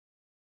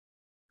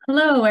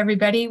Hello,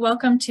 everybody.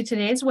 Welcome to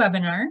today's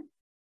webinar.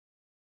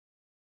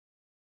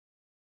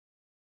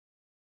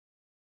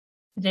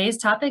 Today's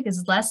topic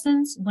is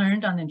lessons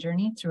learned on the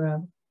journey through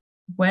a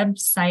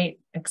website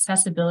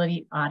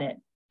accessibility audit.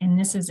 And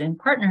this is in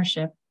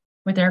partnership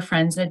with our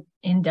friends at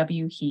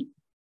NWHeat.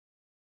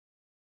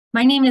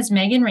 My name is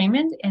Megan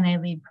Raymond, and I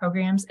lead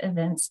programs,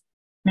 events,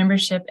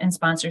 membership, and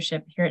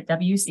sponsorship here at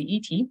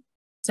WCET.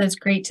 So it's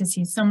great to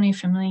see so many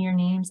familiar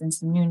names and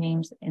some new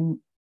names in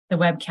the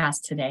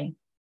webcast today.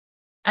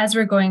 As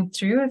we're going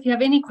through, if you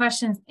have any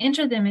questions,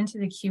 enter them into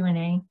the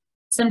Q&A.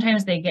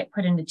 Sometimes they get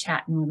put into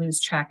chat and we lose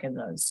track of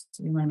those.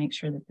 So we want to make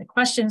sure that the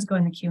questions go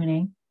in the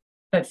Q&A,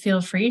 but feel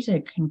free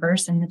to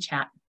converse in the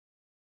chat.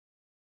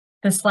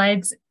 The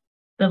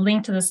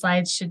link to the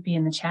slides should be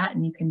in the chat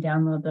and you can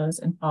download those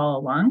and follow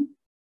along.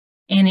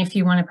 And if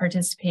you want to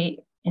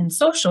participate in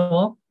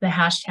social, the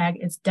hashtag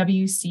is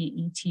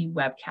WCET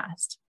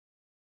webcast.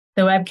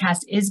 The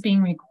webcast is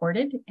being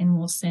recorded and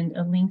we'll send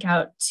a link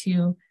out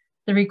to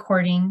the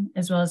recording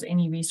as well as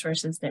any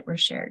resources that were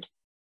shared.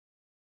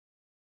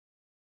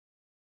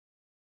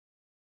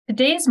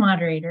 Today's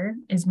moderator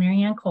is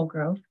Marianne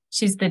Colgrove.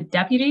 She's the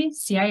Deputy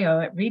CIO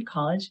at Reed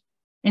College,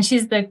 and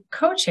she's the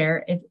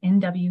co-chair at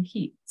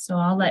NWHeat. So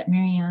I'll let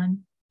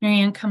Marianne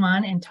come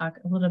on and talk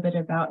a little bit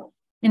about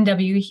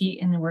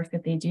NWHeat and the work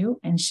that they do,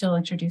 and she'll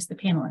introduce the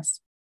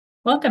panelists.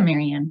 Welcome,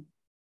 Marianne.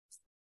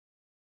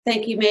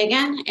 Thank you,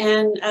 Megan,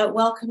 and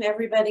welcome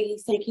everybody.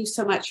 Thank you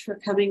so much for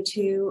coming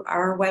to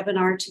our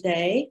webinar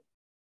today.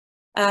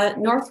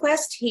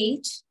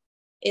 NWHeat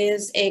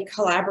is a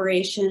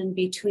collaboration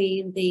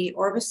between the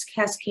Orbis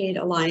Cascade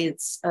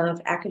Alliance of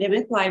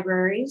Academic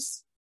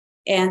Libraries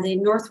and the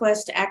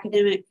Northwest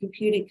Academic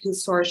Computing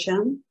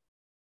Consortium.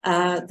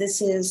 This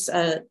is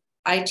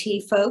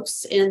IT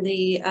folks in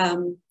the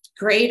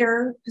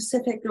greater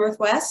Pacific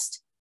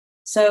Northwest.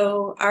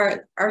 So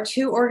our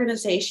two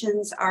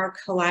organizations are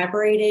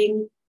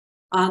collaborating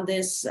on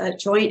this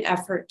joint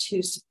effort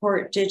to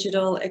support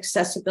digital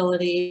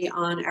accessibility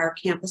on our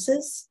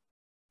campuses.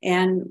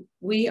 And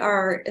we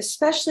are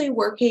especially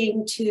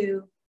working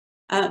to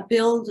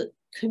build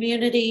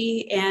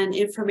community and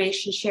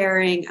information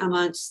sharing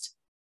amongst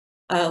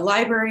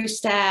library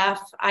staff,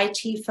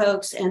 IT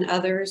folks, and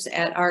others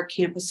at our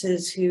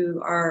campuses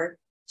who are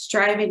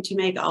striving to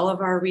make all of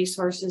our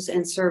resources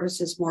and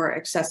services more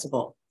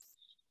accessible.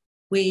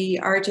 We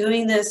are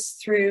doing this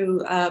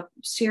through a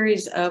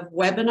series of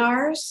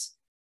webinars,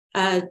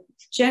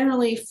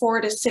 generally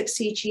 4 to 6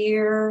 each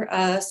year,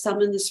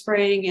 some in the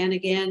spring and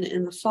again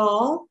in the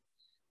fall.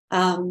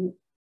 And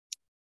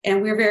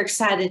we're very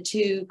excited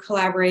to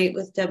collaborate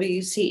with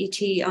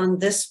WCET on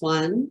this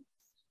one.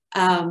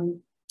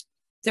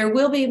 There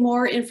will be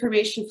more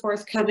information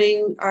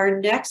forthcoming.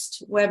 Our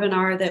next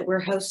webinar that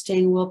we're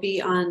hosting will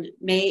be on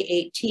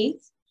May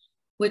 18th,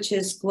 which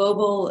is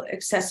Global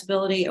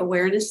Accessibility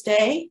Awareness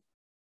Day.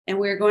 And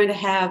we're going to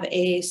have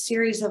a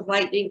series of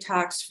lightning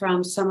talks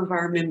from some of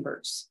our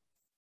members.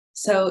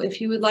 So if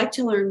you would like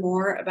to learn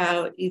more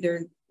about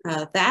either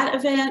that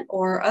event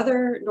or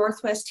other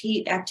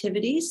NWHeat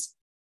activities,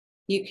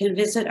 you can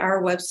visit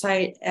our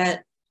website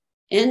at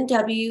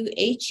NWHeat.org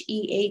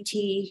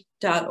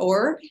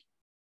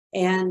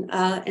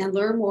and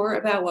learn more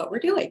about what we're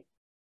doing.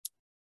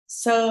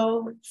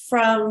 So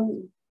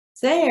from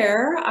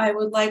there, I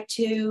would like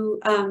to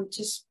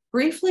just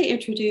briefly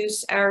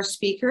introduce our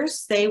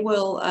speakers. They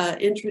will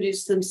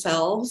introduce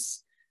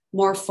themselves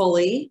more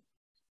fully.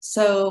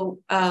 So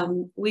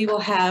we will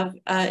have,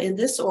 in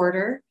this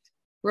order,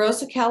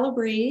 Rosa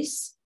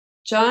Calabrese,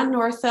 John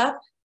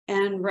Northup,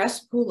 and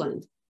Russ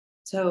Pouland.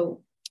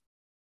 So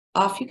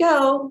off you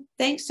go.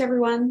 Thanks,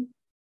 everyone.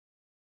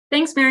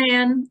 Thanks,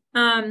 Marianne.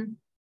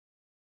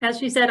 As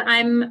she said,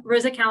 I'm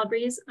Rosa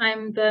Calabrese.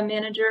 I'm the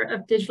manager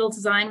of digital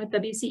design with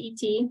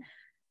WCET,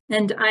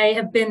 and I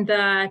have been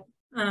the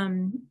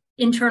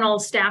internal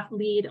staff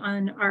lead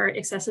on our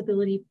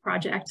accessibility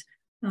project,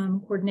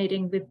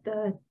 coordinating with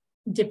the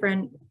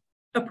different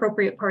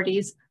appropriate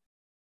parties.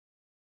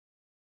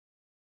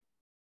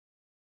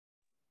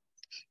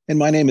 And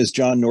my name is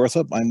John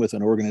Northup. I'm with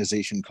an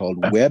organization called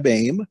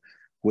WebAIM,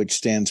 which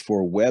stands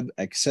for Web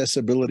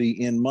Accessibility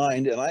in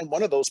Mind. And I'm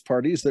one of those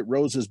parties that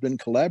Rose has been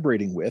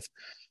collaborating with.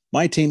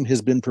 My team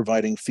has been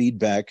providing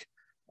feedback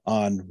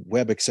on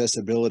web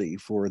accessibility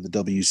for the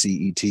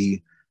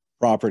WCET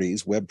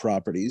properties, web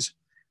properties.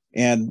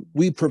 And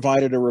we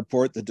provided a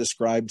report that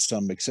described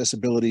some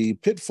accessibility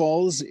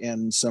pitfalls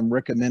and some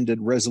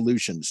recommended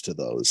resolutions to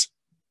those.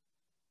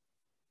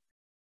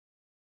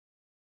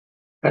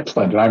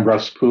 Excellent. And I'm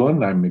Russ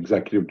Pouland. I'm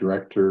Executive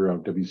Director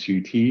of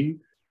WCET,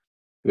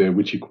 the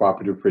WICHE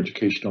Cooperative for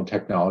Educational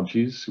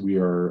Technologies. We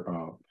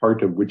are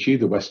part of WICHE,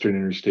 the Western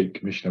Interstate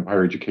Commission of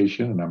Higher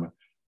Education, and I'm a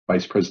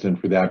Vice President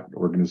for that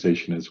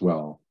organization as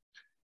well.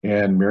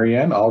 And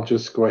Marianne, I'll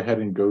just go ahead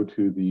and go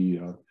to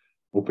the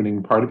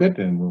opening part of it,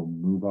 and we'll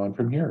move on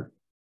from here.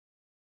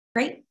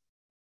 Great.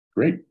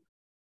 Great.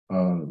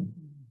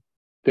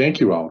 Thank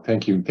you all.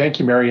 Thank you,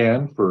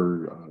 Marianne,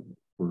 for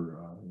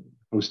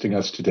hosting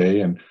us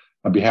today. And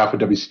on behalf of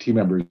WCT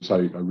members, I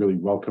really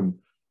welcome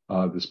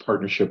this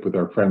partnership with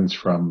our friends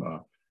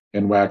from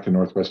NWHeat, the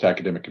Northwest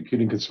Academic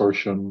Computing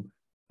Consortium,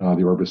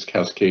 the Orbis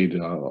Cascade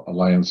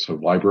Alliance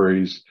of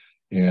Libraries,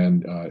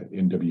 and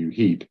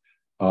NWHeat.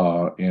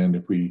 And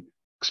if we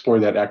explore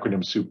that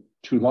acronym soup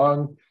too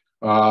long,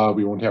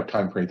 we won't have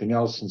time for anything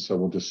else. And so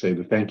we'll just say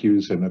the thank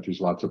yous and that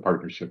there's lots of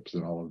partnerships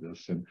in all of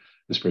this, and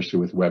especially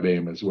with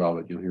WebAIM as well,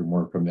 that you'll hear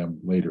more from them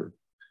later.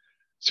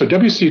 So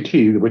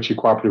WCT, the WICHE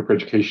Cooperative for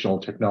Educational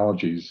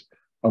Technologies,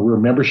 we're a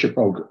membership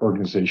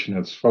organization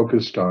that's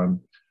focused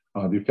on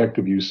the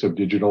effective use of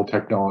digital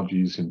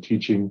technologies in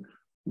teaching,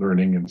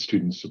 learning, and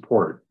student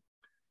support.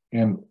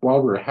 And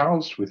while we're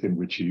housed within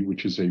WICHE,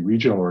 which is a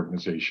regional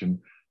organization,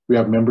 we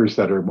have members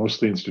that are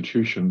mostly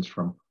institutions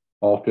from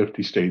all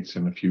 50 states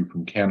and a few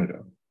from Canada.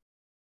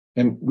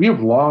 And we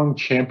have long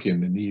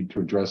championed the need to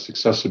address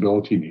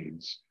accessibility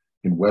needs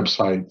in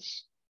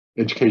websites,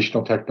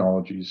 educational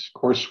technologies,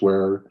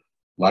 courseware,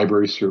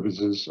 library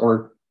services,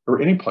 or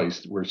any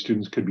place where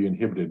students could be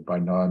inhibited by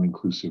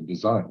non-inclusive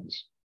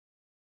designs.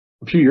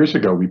 A few years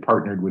ago, we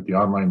partnered with the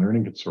Online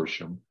Learning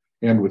Consortium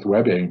and with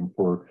WebAIM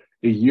for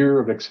a year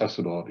of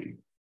accessibility.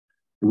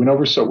 It went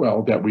over so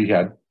well that we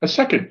had a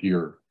second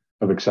year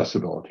of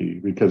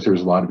accessibility because there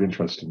was a lot of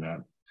interest in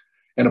that.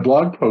 And a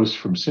blog post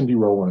from Cindy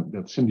Rowland,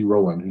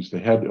 who's the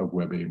head of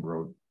WebAIM,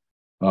 wrote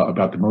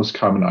about the most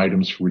common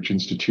items for which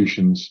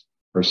institutions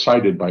are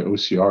cited by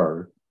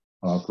OCR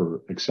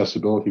for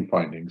accessibility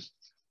findings.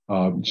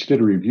 She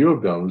did a review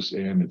of those,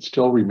 and it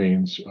still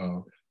remains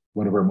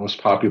one of our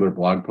most popular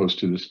blog posts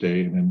to this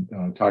day. And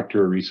then talked to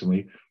her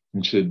recently,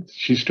 and she said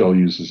she still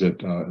uses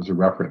it as a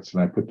reference.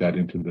 And I put that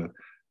into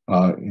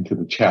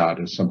the chat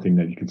as something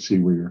that you can see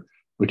where you're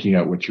looking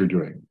at what you're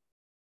doing.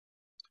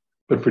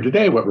 But for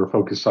today, what we're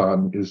focused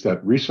on is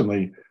that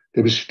recently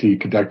WCT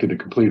conducted a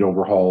complete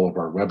overhaul of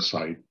our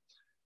website.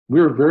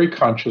 We were very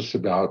conscious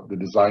about the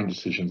design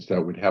decisions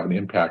that would have an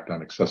impact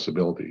on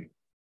accessibility.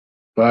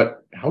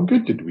 But how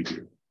good did we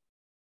do?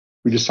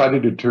 We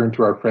decided to turn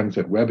to our friends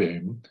at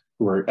WebAIM,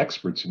 who are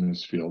experts in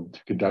this field,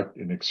 to conduct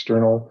an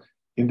external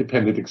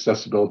independent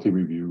accessibility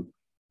review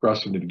for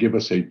us and to give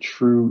us a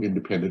true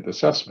independent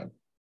assessment.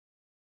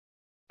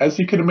 As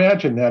you can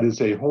imagine, that is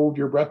a hold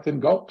your breath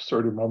and gulp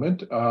sort of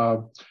moment.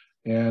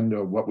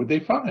 And what would they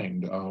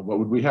find? What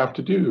would we have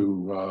to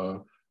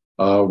do?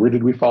 Where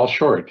did we fall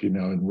short?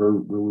 And where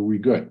were we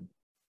good?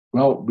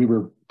 Well, we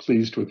were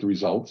pleased with the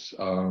results,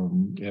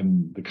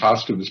 and the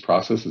cost of this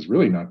process is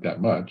really not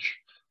that much.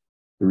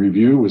 The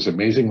review was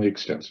amazingly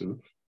extensive.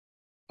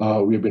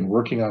 We have been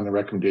working on the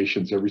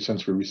recommendations ever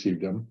since we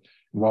received them.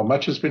 And while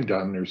much has been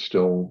done, there's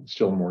still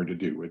more to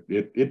do.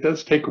 It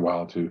does take a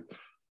while to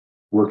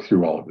work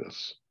through all of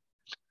this.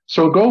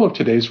 So a goal of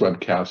today's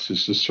webcast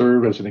is to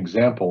serve as an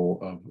example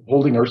of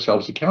holding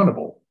ourselves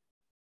accountable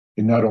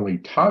in not only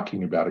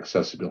talking about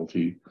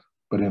accessibility,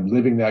 but in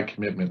living that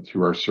commitment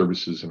through our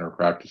services and our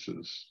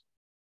practices.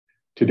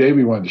 Today,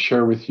 we wanted to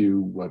share with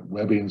you what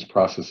WebAIM's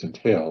process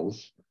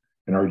entails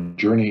and our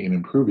journey in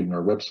improving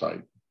our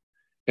website.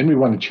 And we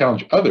want to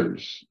challenge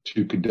others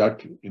to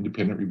conduct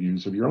independent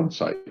reviews of your own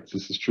sites.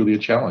 This is truly a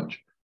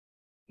challenge.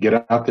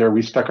 Get out there.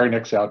 We stuck our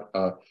necks out.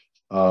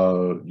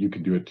 You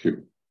can do it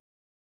too.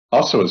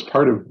 Also, as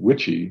part of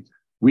WICHE,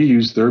 we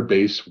use their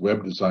base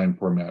web design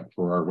format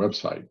for our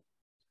website.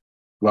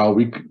 While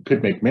we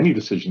could make many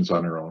decisions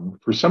on our own,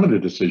 for some of the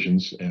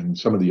decisions and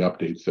some of the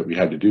updates that we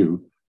had to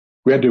do,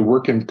 we had to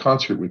work in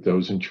concert with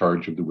those in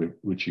charge of the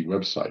WICHE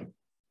website.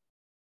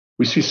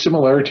 We see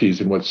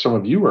similarities in what some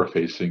of you are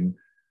facing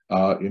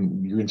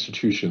in your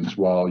institutions,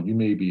 while you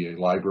may be a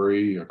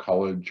library, a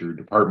college, or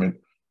department,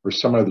 or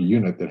some other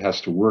unit that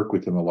has to work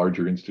within a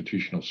larger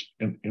institutional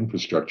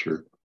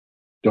infrastructure.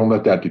 Don't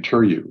let that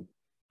deter you.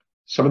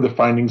 Some of the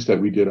findings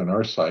that we did on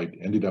our site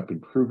ended up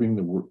improving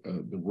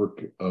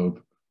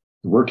the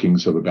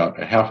workings of about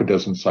a half a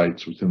dozen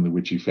sites within the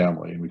WICHE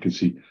family, and we could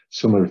see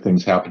similar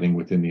things happening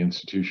within the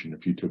institution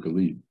if you took a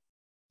lead.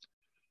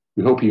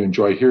 We hope you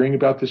enjoy hearing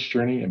about this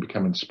journey and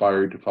become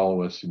inspired to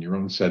follow us in your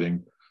own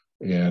setting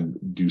and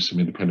do some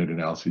independent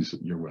analyses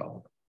at your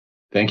will.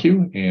 Thank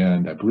you,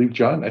 and I believe,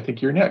 John, I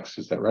think you're next.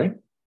 Is that right?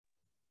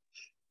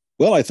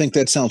 Well, I think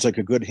that sounds like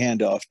a good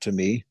handoff to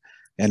me.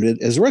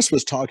 And as Russ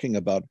was talking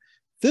about,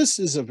 this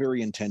is a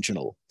very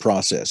intentional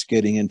process,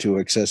 getting into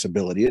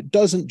accessibility. It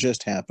doesn't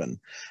just happen.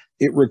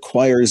 It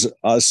requires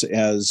us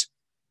as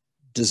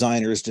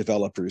designers,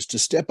 developers, to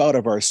step out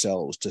of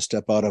ourselves, to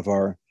step out of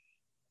our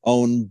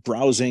own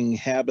browsing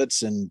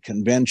habits and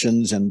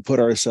conventions and put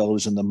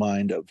ourselves in the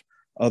mind of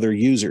other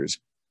users.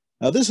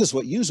 Now, this is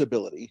what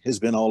usability has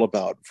been all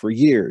about for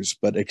years,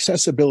 but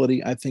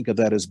accessibility, I think of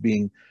that as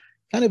being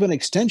kind of an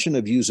extension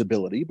of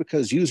usability,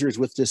 because users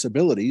with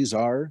disabilities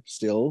are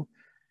still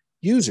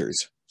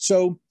users.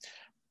 So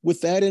with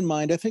that in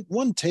mind, I think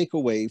one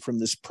takeaway from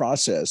this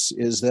process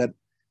is that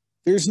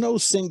there's no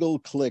single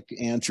click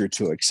answer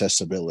to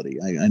accessibility.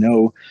 I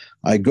know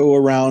I go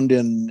around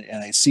and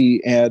I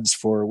see ads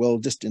for, well,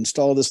 just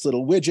install this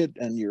little widget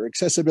and your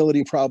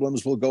accessibility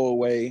problems will go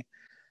away.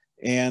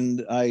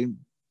 And I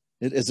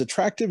as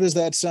attractive as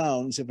that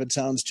sounds, if it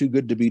sounds too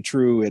good to be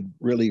true, it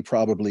really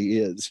probably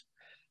is.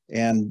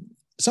 And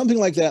something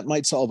like that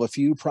might solve a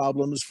few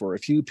problems for a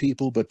few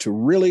people, but to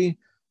really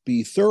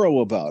be thorough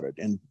about it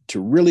and to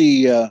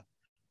really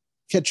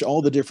catch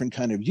all the different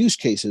kind of use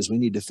cases we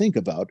need to think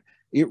about,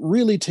 it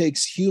really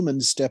takes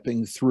humans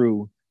stepping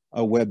through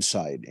a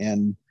website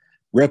and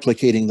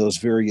replicating those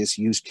various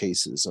use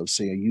cases of,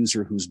 say, a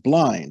user who's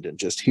blind and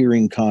just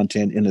hearing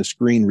content in a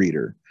screen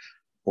reader,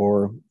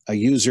 or a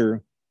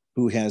user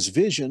who has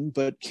vision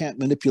but can't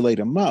manipulate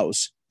a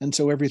mouse, and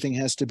so everything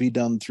has to be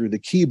done through the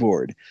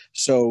keyboard.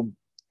 So,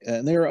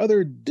 and there are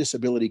other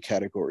disability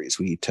categories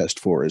we test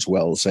for as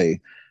well. Say,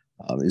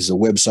 is a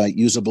website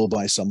usable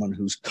by someone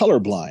who's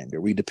colorblind?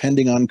 Are we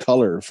depending on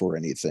color for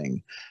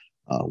anything?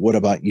 What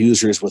about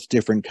users with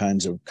different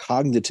kinds of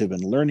cognitive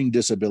and learning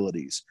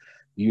disabilities?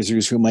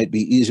 Users who might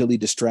be easily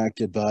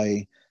distracted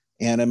by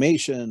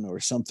animation or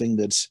something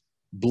that's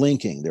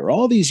blinking. There are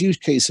all these use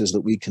cases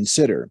that we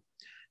consider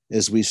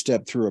as we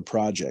step through a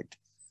project.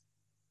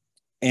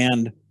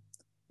 And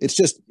it's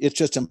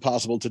just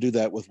impossible to do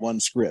that with one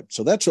script.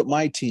 So that's what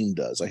my team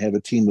does. I have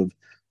a team of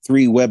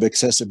 3 web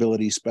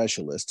accessibility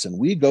specialists, and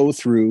we go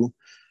through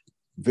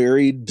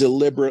very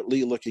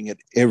deliberately looking at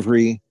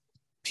every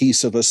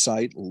piece of a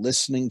site,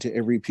 listening to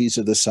every piece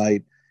of the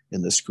site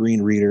in the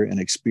screen reader and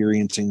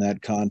experiencing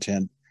that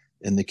content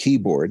in the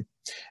keyboard.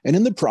 And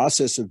in the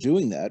process of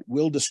doing that,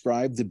 we'll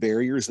describe the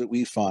barriers that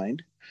we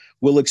find.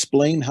 We'll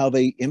explain how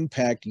they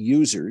impact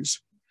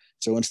users.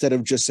 So instead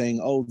of just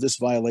saying, oh, this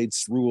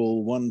violates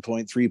rule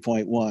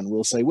 1.3.1,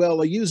 we'll say,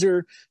 well, a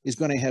user is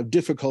going to have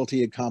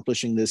difficulty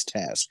accomplishing this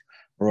task,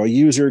 or a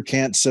user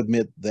can't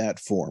submit that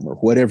form, or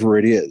whatever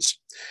it is.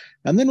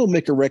 And then we'll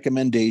make a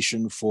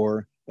recommendation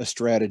for a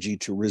strategy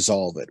to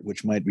resolve it,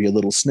 which might be a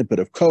little snippet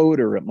of code,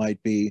 or it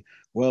might be,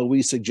 well,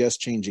 we suggest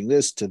changing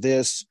this to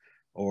this,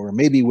 or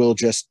maybe we'll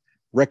just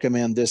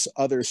recommend this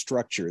other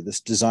structure,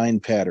 this design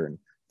pattern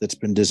that's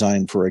been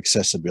designed for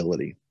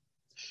accessibility.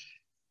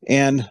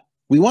 And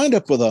we wind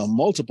up with a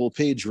multiple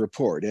page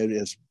report,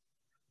 as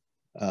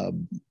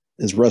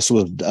Russ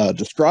was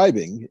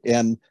describing,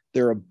 and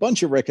there are a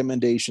bunch of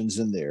recommendations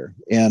in there.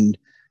 And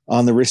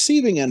on the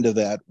receiving end of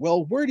that,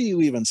 well, where do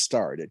you even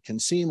start? It can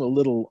seem a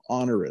little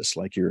onerous,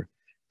 like you're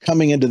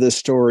coming into this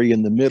story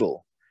in the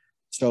middle.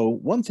 So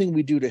one thing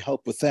we do to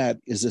help with that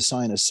is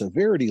assign a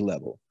severity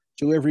level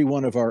to every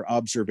one of our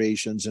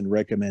observations and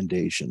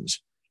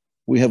recommendations.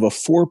 We have a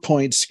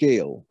 4-point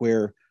scale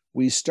where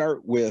we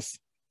start with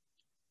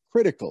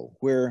critical,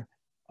 where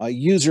a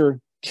user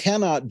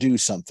cannot do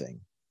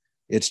something.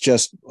 It's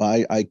just,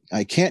 I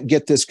can't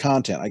get this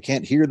content. I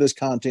can't hear this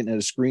content in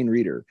a screen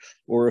reader.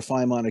 Or if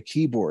I'm on a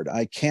keyboard,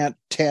 I can't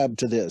tab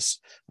to this.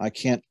 I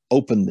can't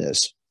open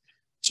this.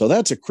 So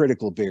that's a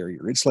critical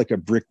barrier. It's like a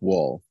brick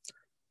wall.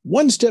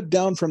 One step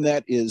down from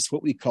that is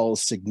what we call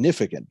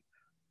significant,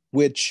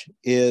 which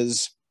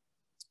is,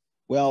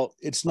 well,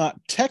 it's not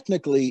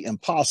technically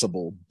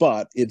impossible,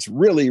 but it's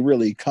really,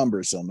 really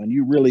cumbersome. And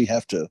you really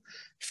have to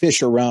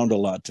fish around a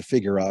lot to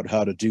figure out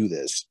how to do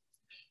this.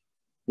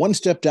 One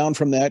step down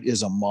from that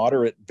is a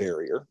moderate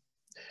barrier.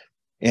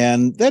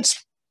 And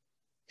that's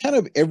kind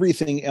of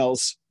everything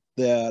else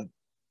that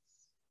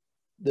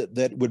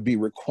would be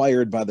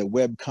required by the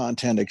web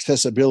content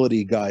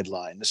accessibility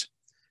guidelines.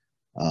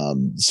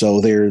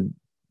 So there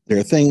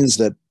are things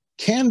that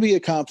can be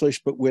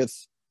accomplished, but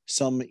with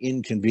some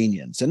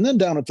inconvenience. And then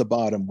down at the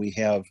bottom, we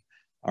have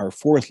our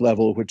 4th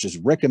level, which is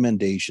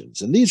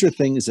recommendations. And these are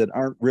things that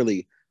aren't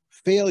really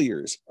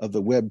failures of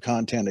the web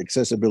content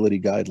accessibility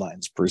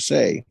guidelines per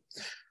se,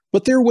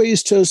 but they're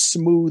ways to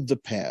smooth the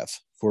path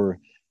for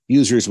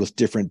users with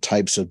different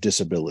types of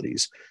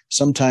disabilities.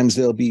 Sometimes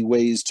there'll be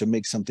ways to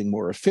make something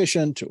more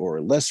efficient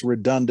or less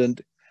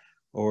redundant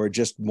or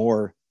just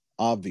more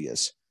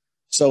obvious.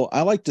 So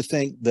I like to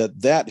think that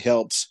that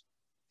helps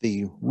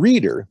the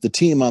reader, the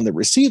team on the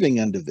receiving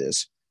end of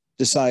this,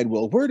 decide,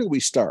 well, where do we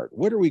start?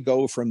 Where do we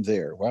go from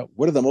there? Well,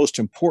 what are the most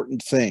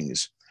important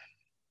things?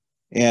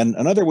 And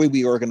another way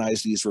we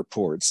organize these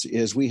reports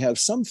is we have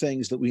some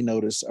things that we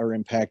notice are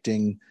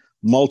impacting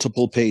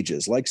multiple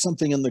pages, like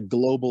something in the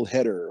global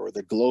header or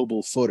the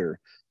global footer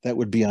that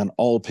would be on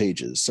all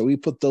pages. So we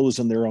put those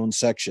in their own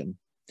section.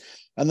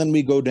 And then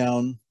we go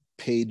down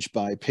page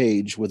by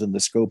page within the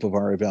scope of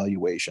our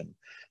evaluation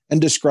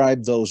and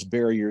describe those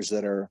barriers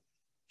that are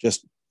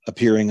just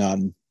appearing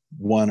on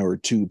 1 or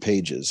 2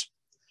 pages.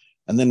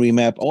 And then we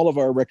map all of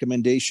our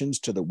recommendations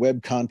to the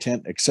web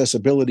content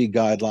accessibility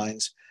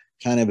guidelines,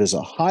 kind of as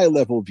a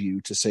high-level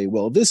view to say,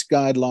 well, this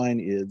guideline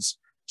is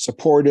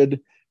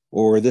supported,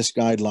 or this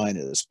guideline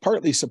is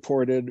partly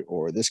supported,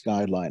 or this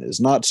guideline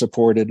is not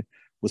supported,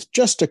 with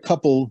just a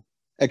couple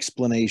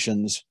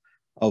explanations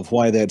of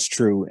why that's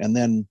true. And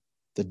then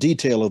the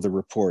detail of the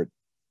report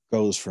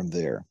goes from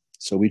there.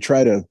 So we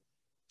try to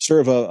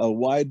serve a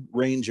wide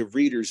range of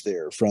readers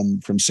there,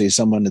 from say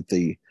someone at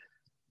the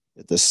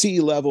C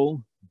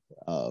level,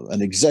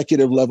 an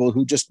executive level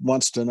who just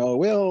wants to know,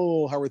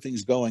 well, how are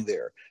things going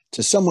there,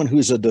 to someone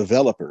who's a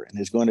developer and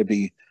is going to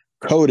be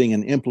coding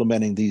and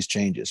implementing these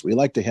changes. We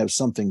like to have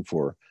something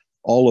for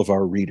all of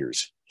our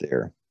readers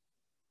there.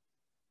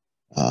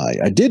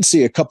 I did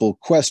see a couple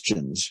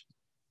questions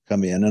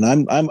come in, and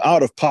I'm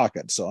out of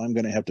pocket, so I'm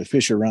going to have to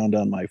fish around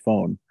on my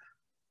phone.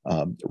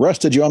 Russ,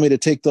 did you want me to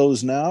take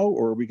those now,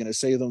 or are we going to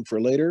save them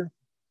for later?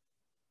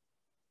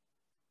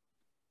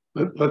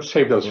 Let's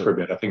save those for a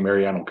bit. I think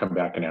Marianne will come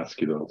back and ask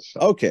you those. So.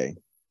 Okay.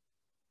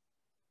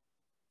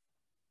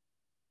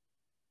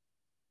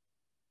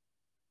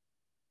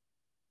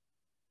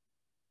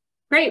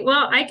 Great.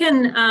 Well, I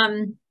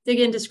can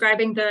dig in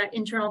describing the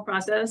internal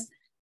process.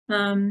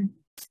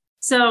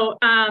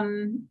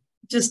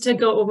 Just to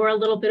go over a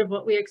little bit of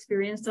what we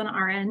experienced on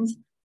our end.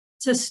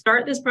 To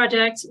start this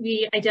project,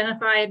 we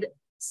identified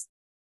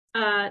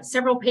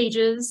several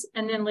pages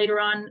and then later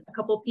on a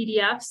couple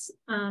PDFs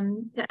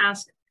to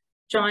ask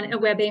John at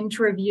WebAIM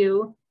to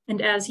review.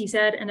 And as he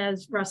said, and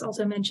as Russ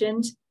also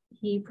mentioned,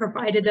 he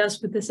provided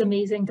us with this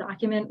amazing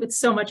document with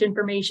so much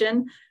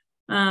information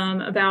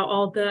about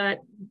all the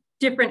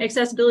different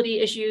accessibility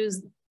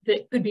issues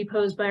that could be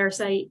posed by our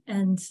site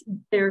and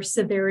their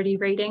severity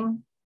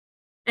rating.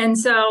 And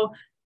so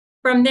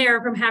from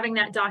there, from having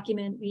that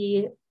document,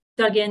 we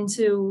dug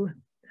into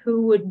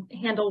who would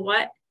handle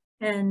what.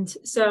 And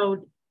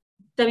so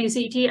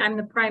WCET, I'm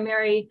the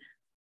primary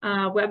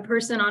web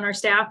person on our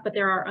staff, but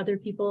there are other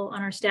people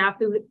on our staff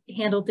who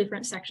handle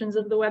different sections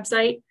of the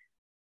website.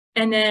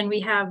 And then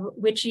we have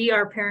Witchy,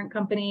 our parent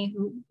company,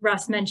 who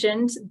Russ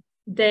mentioned.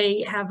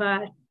 They have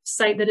a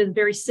site that is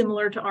very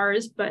similar to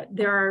ours, but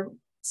there are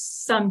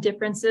some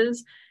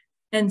differences.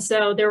 And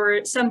so there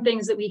were some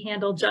things that we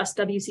handled just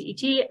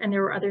WCET, and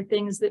there were other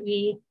things that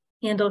we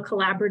handle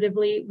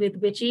collaboratively with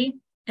Witchy.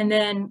 And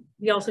then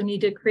we also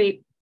need to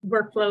create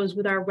workflows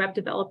with our web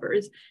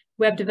developers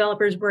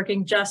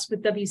working just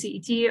with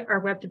WCET, our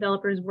web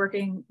developers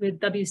working with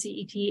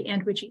WCET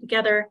and Witchy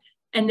together.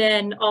 And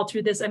then all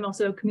through this, I'm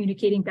also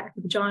communicating back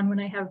with John when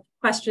I have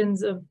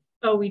questions of,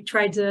 oh, we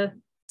tried to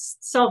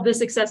solve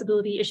this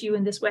accessibility issue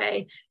in this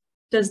way.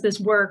 Does this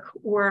work?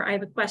 Or I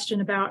have a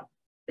question about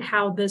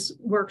how this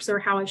works or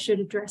how I should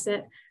address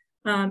it.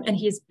 And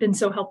he's been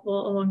so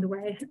helpful along the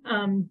way,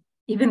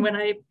 even when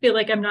I feel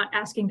like I'm not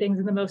asking things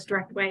in the most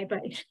direct way,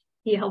 but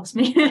he helps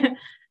me.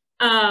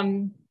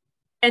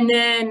 And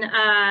then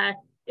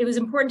it was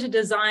important to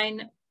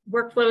design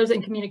workflows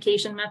and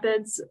communication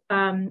methods.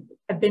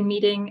 I've been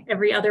meeting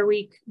every other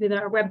week with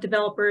our web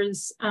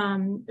developers.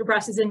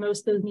 Russ is in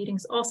most of those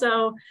meetings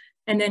also.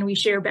 And then we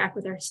share back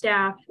with our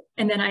staff.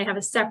 And then I have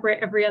a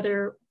separate every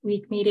other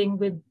week meeting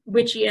with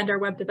Witchy and our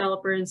web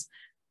developers.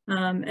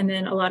 And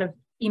then a lot of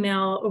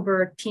email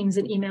over Teams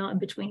and email in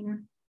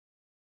between.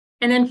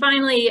 And then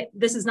finally,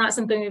 this is not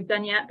something we've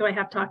done yet, though I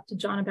have talked to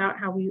John about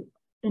how we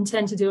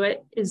intend to do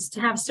it, is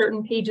to have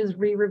certain pages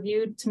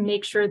re-reviewed to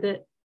make sure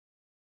that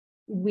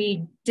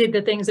we did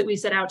the things that we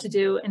set out to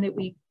do and that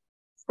we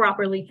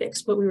properly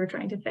fixed what we were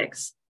trying to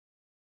fix.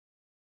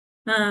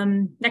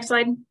 Next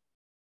slide.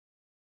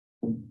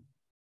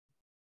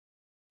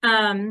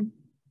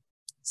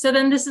 So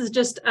then this is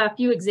just a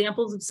few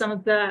examples of some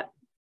of the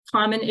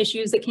common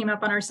issues that came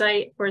up on our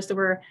site. Of course, there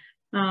were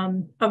a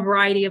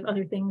variety of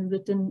other things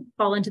that didn't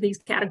fall into these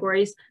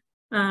categories,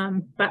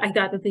 but I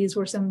thought that these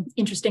were some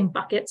interesting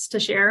buckets to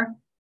share.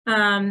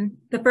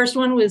 The first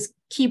one was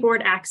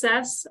keyboard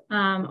access.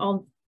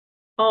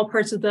 All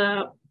parts of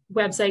the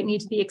website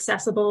need to be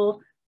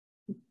accessible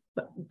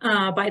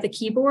by the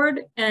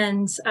keyboard.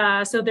 And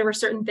so there were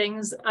certain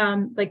things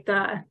like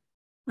the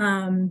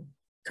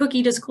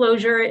cookie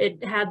disclosure.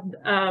 It had,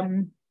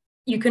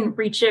 you couldn't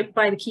reach it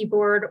by the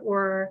keyboard,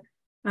 or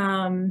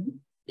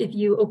if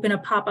you open a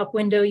pop-up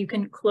window, you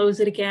can close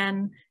it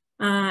again.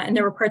 And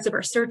there were parts of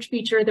our search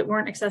feature that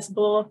weren't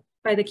accessible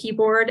by the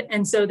keyboard.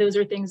 And so those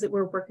are things that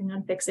we're working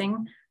on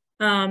fixing.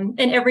 And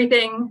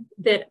everything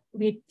that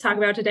we talk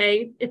about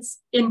today, it's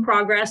in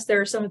progress.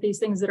 There are some of these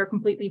things that are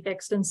completely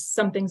fixed and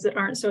some things that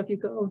aren't. So if you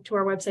go to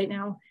our website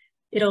now,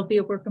 it'll be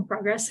a work in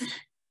progress.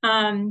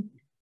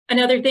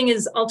 Another thing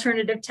is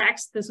alternative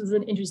text. This was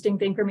an interesting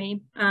thing for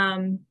me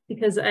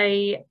because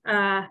I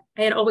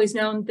had always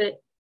known that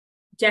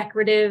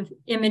decorative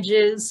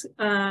images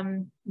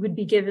would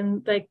be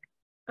given like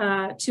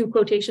 2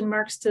 quotation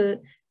marks to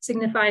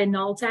signify a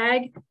null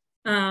tag.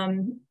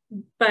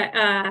 But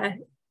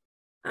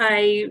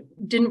I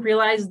didn't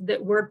realize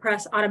that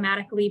WordPress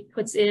automatically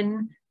puts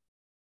in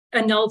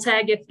a null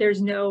tag if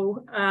there's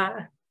no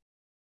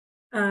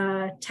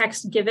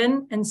text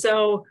given. And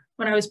so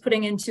when I was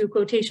putting in 2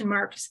 quotation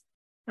marks,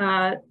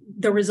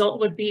 the result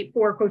would be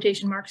 4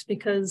 quotation marks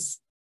because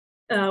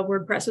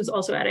WordPress was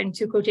also adding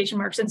 2 quotation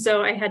marks. And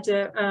so I had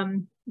to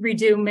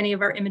redo many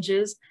of our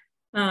images.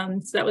 So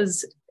that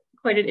was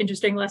quite an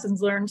interesting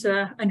lessons learned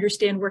to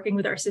understand working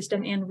with our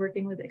system and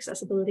working with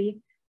accessibility.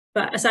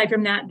 But aside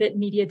from that, that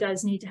media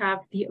does need to have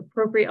the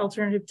appropriate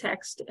alternative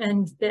text,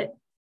 and that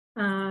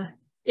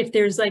if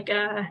there's like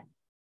a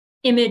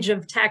image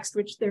of text,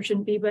 which there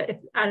shouldn't be, but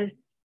if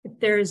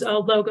there's a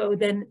logo,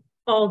 then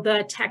all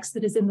the text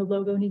that is in the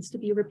logo needs to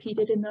be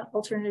repeated in the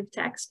alternative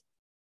text.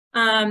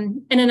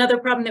 And another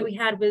problem that we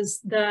had was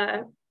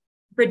the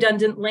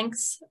redundant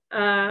links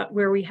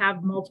where we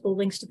have multiple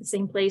links to the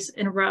same place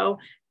in a row.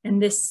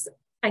 And this,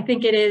 I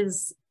think it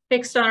is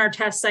fixed on our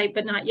test site,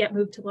 but not yet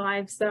moved to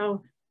live.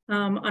 So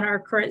on our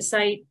current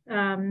site,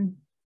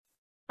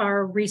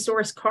 our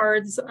resource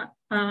cards,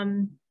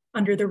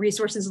 under the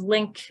resources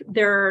link,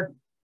 there are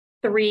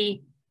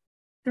three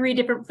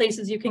different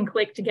places you can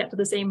click to get to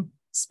the same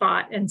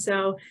spot. And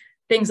so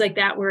things like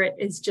that, where it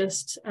is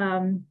just, I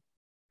don't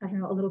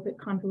know, a little bit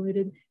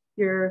convoluted.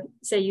 You're,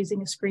 say,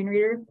 using a screen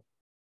reader.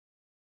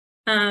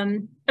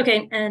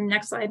 Okay, and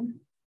next slide.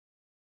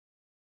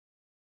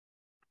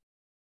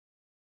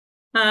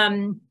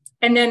 And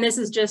then this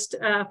is just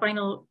a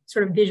final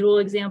sort of visual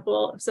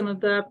example of some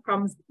of the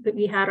problems that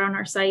we had on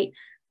our site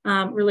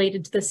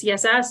related to the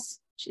CSS,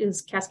 which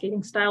is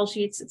cascading style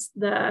sheets. It's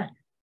the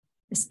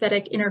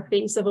aesthetic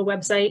interface of a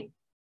website.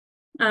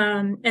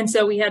 And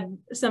so we had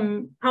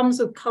some problems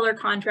with color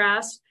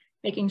contrast,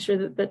 making sure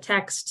that the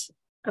text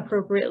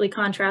appropriately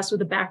contrasts with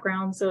the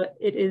background so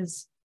it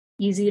is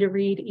easy to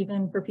read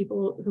even for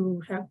people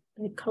who have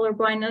color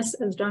blindness,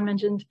 as John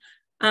mentioned.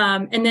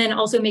 And then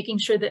also making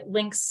sure that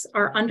links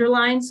are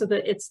underlined so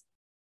that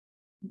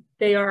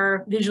they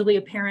are visually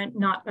apparent,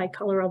 not by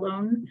color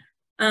alone.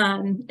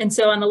 And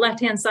so on the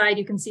left-hand side,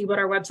 you can see what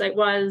our website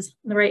was.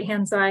 On the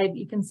right-hand side,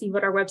 you can see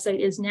what our website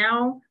is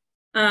now.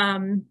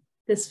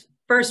 This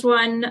first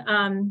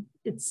one,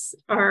 it's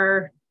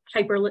a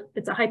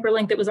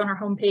hyperlink that was on our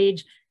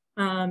homepage.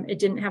 It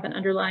didn't have an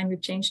underline.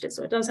 We've changed it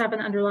so it does have an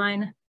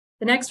underline.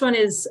 The next one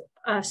is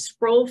a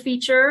scroll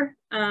feature,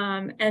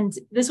 and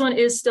this one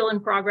is still in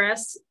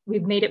progress.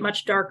 We've made it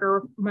much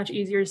darker, much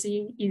easier to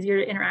see, easier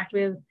to interact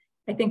with.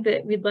 I think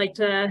that we'd like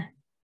to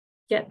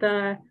get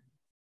the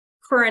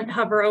current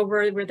hover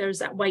over where there's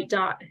that white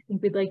dot. I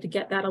think we'd like to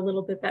get that a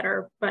little bit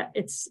better, but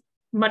it's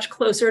much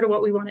closer to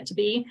what we want it to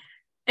be.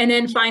 And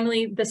then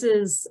finally, this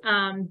is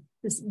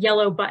this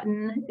yellow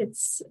button.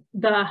 It's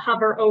the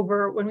hover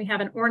over. When we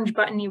have an orange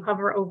button, you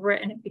hover over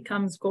it and it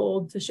becomes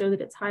gold to show that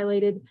it's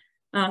highlighted.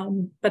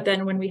 But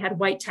then when we had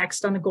white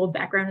text on the gold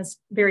background, it's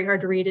very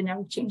hard to read, and now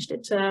we've changed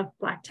it to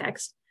black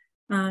text.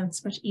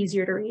 It's much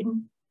easier to read.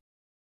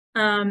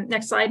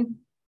 Next slide.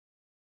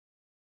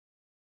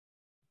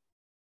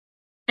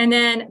 And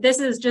then this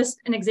is just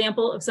an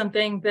example of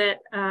something that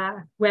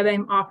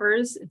WebAIM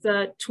offers. It's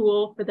a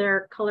tool for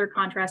their color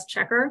contrast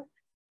checker.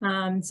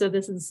 So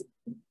this is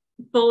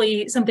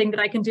fully something that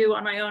I can do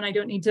on my own. I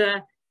don't need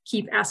to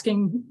keep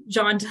asking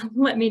John to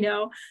let me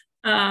know.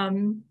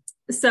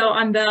 So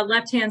on the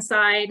left-hand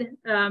side,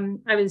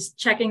 I was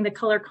checking the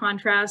color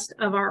contrast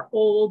of our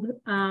old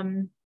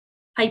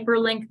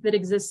hyperlink that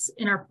exists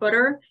in our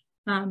footer.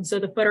 So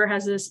the footer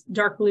has this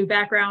dark blue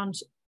background.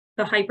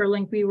 The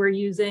hyperlink we were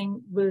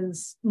using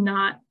was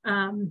not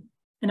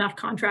enough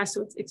contrast,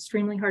 so it's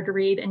extremely hard to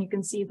read. And you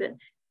can see that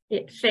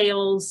it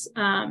fails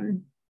AA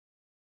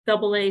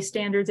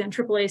standards and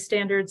AAA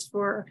standards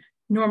for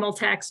normal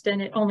text,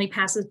 and it only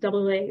passes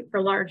AA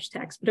for large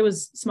text, but it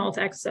was small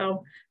text.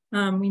 So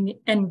we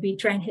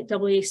try and hit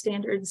AA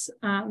standards,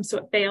 so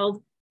it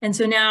failed. And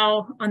so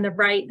now on the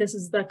right, this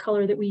is the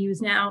color that we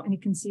use now, and you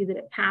can see that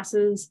it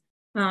passes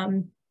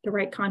the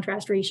right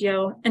contrast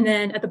ratio. And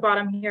then at the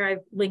bottom here,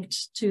 I've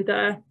linked to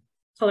the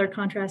color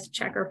contrast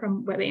checker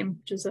from WebAIM,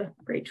 which is a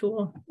great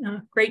tool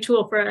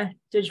for a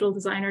digital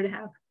designer to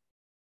have.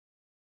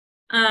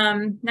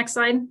 Next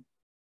slide.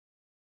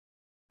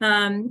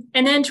 And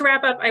then to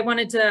wrap up, I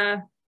wanted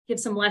to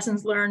give some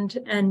lessons learned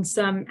and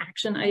some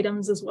action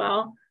items as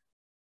well.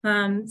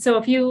 So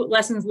a few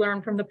lessons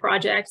learned from the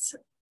project.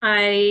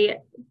 I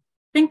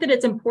think that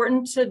it's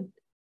important to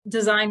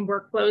design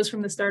workflows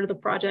from the start of the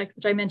project,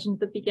 which I mentioned at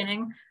the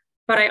beginning,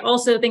 but I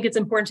also think it's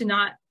important to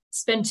not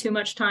spend too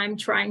much time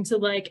trying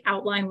to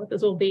outline what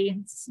this will be.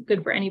 It's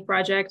good for any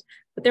project,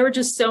 but there were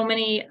just so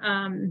many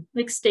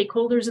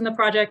stakeholders in the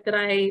project that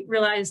I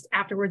realized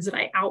afterwards that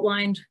I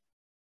outlined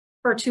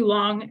for too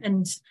long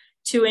and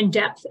too in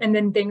depth, and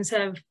then things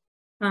have,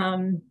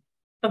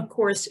 of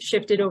course,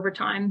 shifted over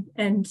time.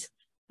 And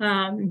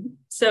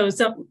so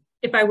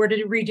if I were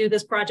to redo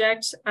this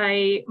project,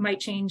 I might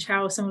change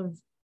how some of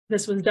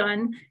this was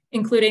done,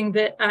 including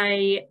that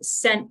I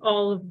sent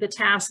all of the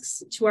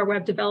tasks to our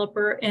web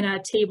developer in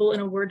a table in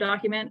a Word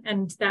document,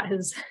 and that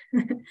has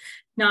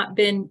not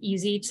been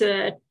easy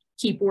to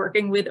keep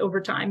working with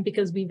over time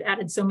because we've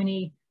added so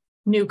many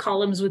new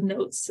columns with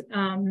notes.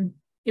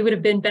 It would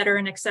have been better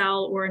in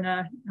Excel or in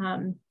a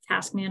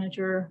task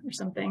manager or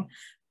something.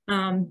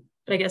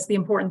 But I guess the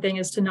important thing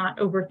is to not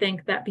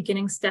overthink that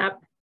beginning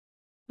step.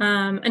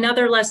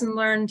 Another lesson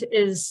learned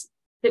is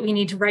that we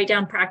need to write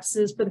down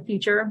practices for the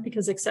future,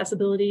 because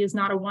accessibility is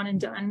not a one and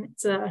done.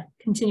 It's a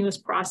continuous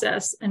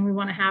process, and we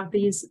want to have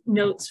these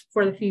notes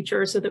for the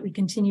future so that we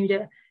continue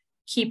to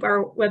keep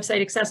our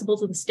website accessible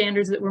to the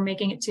standards that we're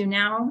making it to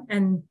now,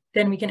 and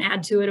then we can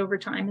add to it over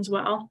time as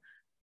well.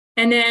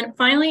 And then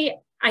finally,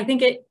 I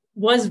think it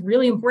was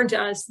really important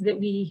to us that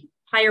we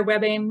hire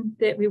WebAIM,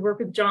 that we work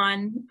with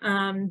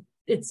John.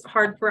 It's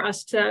hard for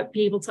us to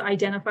be able to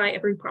identify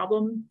every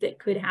problem that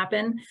could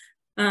happen.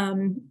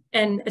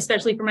 And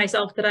especially for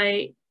myself, that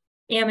I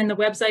am in the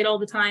website all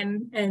the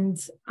time, and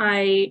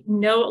I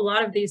know a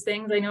lot of these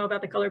things. I know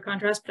about the color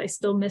contrast, but I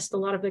still missed a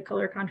lot of the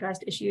color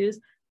contrast issues,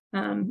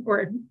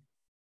 or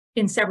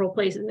in several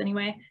places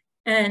anyway.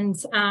 And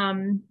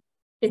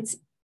it's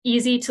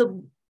easy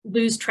to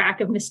lose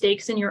track of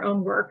mistakes in your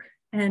own work.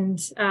 And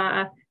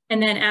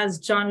then, as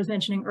John was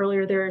mentioning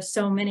earlier, there are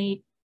so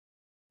many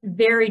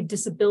varied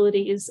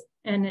disabilities,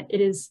 and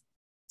it is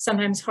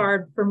sometimes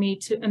hard for me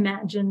to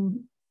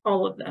imagine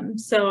all of them.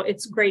 So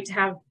it's great to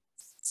have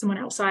someone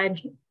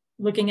outside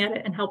looking at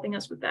it and helping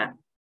us with that.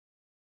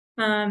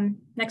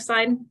 Next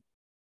slide.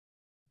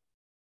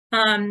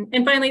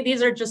 And finally,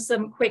 these are just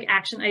some quick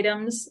action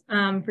items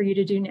for you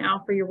to do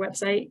now for your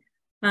website.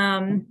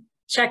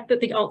 Check that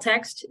the alt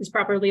text is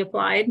properly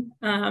applied.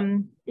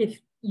 If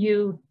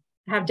you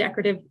have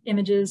decorative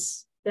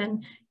images,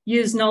 then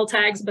use null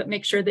tags, but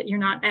make sure that you're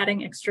not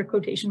adding extra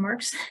quotation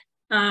marks.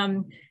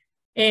 And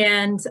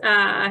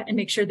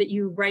make sure that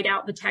you write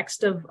out the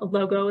text of a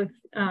logo if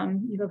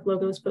you have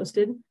logos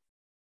posted.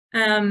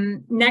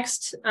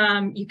 Next,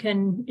 you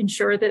can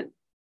ensure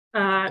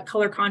that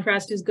color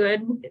contrast is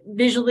good.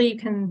 Visually, you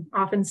can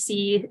often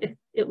see if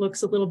it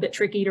looks a little bit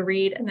tricky to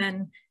read, and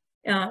then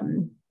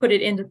put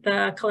it into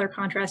the color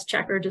contrast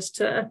checker just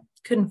to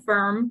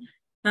confirm.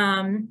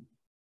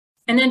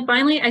 And then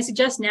finally, I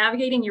suggest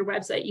navigating your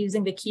website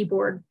using the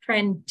keyboard. Try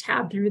and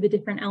tab through the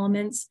different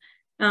elements.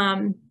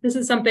 This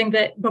is something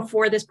that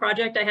before this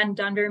project I hadn't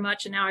done very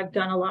much, and now I've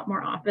done a lot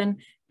more often.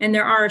 And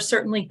there are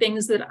certainly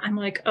things that I'm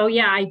like, oh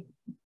yeah,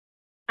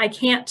 I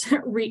can't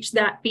reach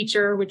that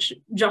feature, which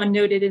John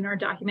noted in our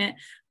document,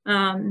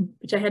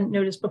 which I hadn't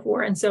noticed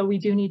before. And so we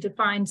do need to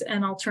find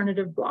an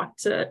alternative block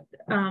to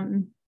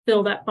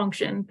fill that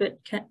function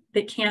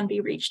that can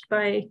be reached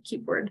by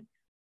keyboard.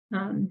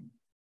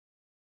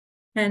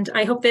 And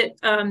I hope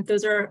that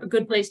those are a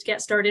good place to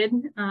get started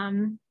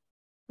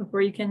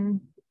before you can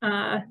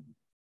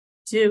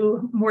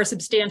do more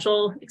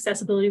substantial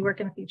accessibility work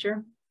in the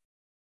future.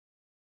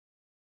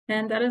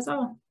 And that is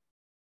all.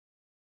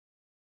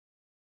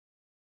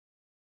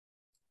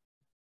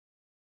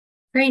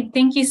 Great,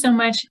 thank you so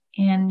much.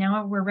 And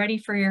now we're ready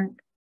for your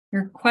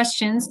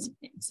questions.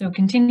 So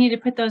continue to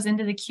put those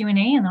into the Q&A,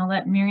 and I'll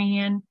let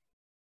Marianne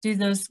do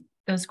those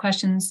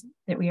questions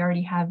that we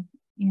already have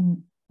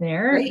in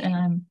there.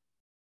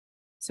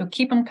 So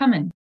keep them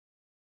coming.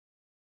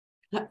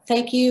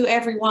 Thank you,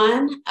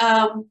 everyone.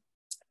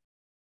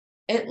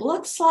 It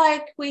looks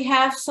like we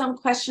have some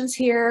questions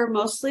here,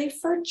 mostly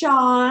for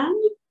John.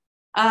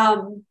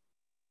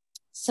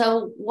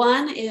 So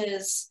one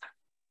is,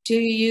 do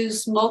you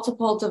use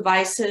multiple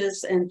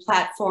devices and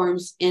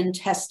platforms in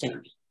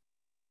testing?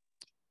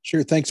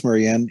 Sure, thanks,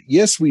 Marianne.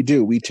 Yes, we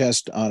do. We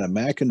test on a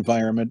Mac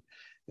environment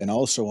and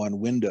also on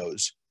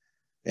Windows.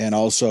 And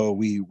also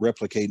we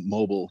replicate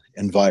mobile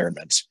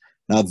environments.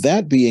 Now,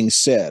 that being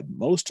said,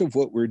 most of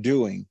what we're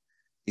doing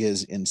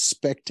is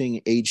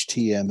inspecting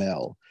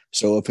HTML.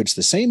 So if it's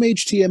the same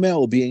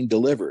HTML being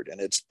delivered and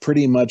it's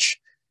pretty much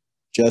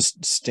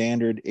just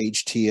standard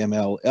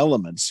HTML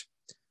elements,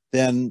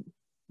 then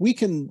we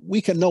can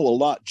know a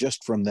lot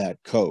just from that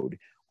code.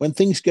 When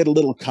things get a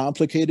little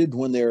complicated,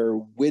 when there are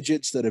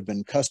widgets that have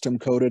been custom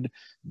coded,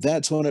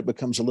 that's when it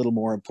becomes a little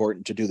more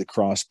important to do the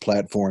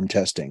cross-platform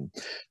testing.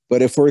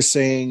 But if we're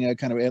saying,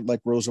 kind of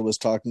like Rosa was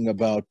talking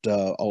about,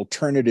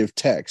 alternative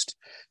text,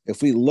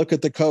 if we look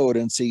at the code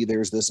and see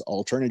there's this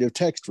alternative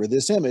text for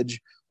this image,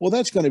 well,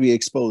 that's going to be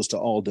exposed to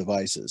all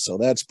devices. So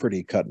that's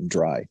pretty cut and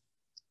dry.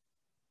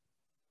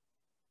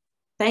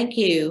 Thank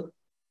you.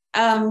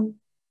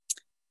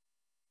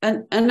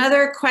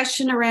 Another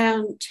question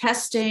around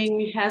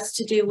testing has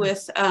to do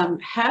with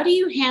how do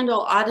you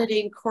handle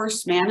auditing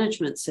course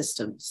management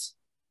systems?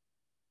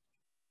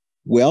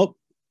 Well,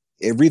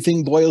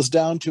 everything boils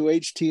down to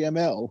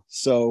HTML.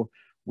 So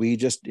we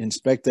just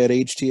inspect that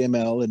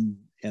HTML,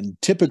 and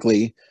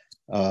typically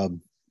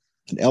an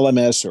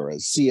LMS or a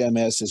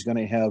CMS is going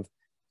to have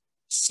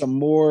some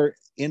more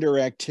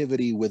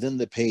interactivity within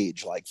the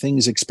page, like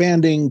things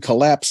expanding,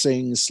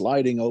 collapsing,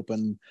 sliding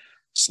open,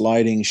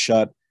 sliding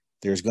shut.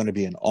 There's going to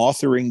be an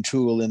authoring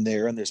tool in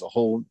there, and there's a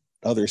whole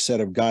other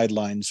set of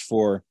guidelines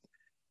for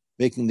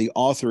making the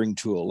authoring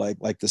tool,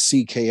 like the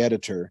CK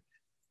editor.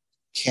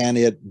 Can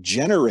it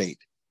generate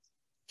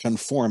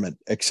conformant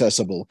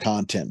accessible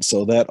content?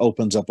 So that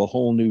opens up a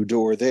whole new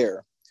door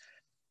there.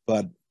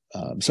 But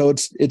so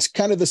it's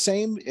kind of the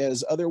same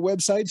as other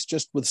websites,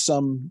 just with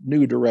some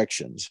new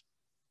directions.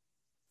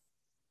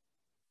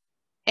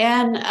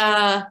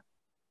 And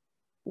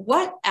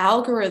what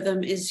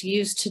algorithm is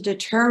used to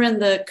determine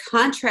the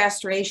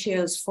contrast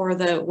ratios for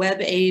the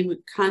WebAIM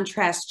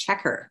contrast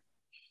checker?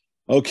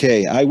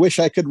 Okay, I wish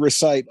I could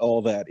recite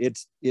all that. It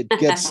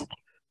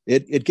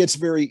gets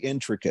very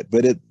intricate,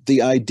 but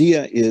the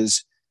idea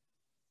is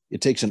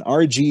it takes an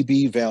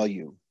RGB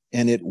value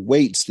and it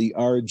weights the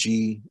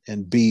RG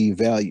and B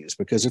values,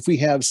 because if we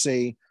have,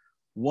 say,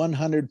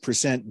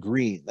 100%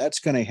 green,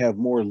 that's going to have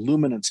more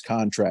luminance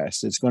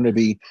contrast. It's going to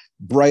be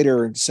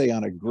brighter, say,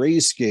 on a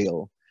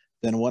grayscale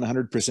than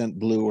 100%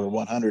 blue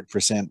or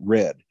 100%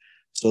 red.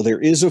 So there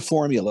is a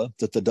formula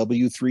that the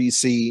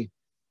W3C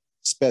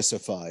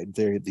specified,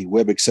 the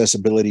Web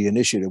Accessibility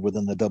Initiative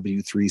within the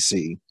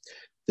W3C,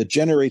 that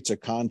generates a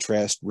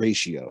contrast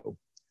ratio.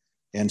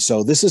 And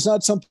so this is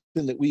not something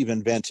that we've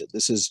invented.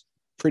 This is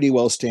pretty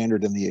well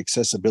standard in the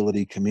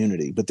accessibility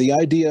community. But the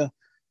idea,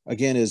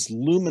 again, is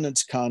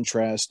luminance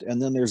contrast,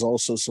 and then there's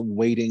also some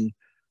weighting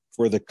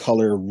for the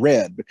color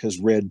red, because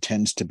red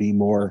tends to be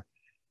more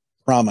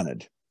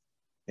prominent.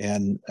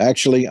 And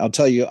actually, I'll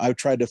tell you, I've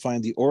tried to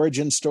find the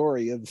origin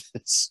story of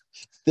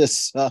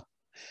this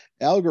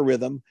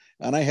algorithm,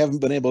 and I haven't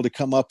been able to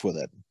come up with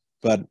it.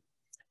 But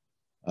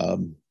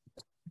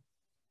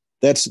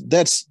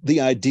that's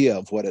the idea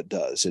of what it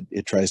does.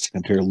 It tries to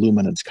compare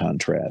luminance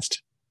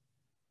contrast.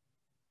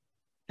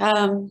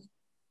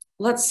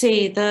 Let's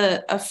see,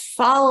 a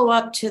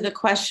follow-up to the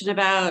question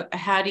about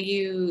how do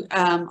you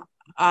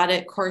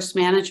audit course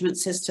management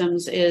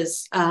systems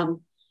is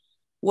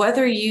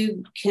whether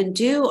you can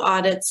do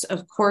audits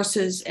of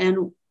courses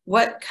and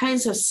what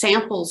kinds of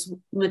samples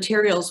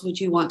materials would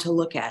you want to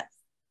look at?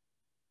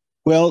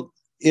 Well,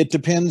 it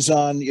depends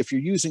on if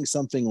you're using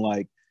something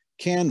like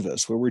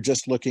Canvas, where we're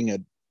just looking at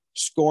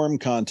SCORM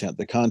content,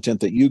 the content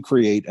that you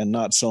create, and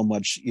not so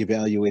much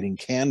evaluating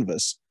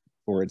Canvas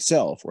for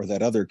itself or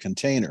that other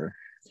container.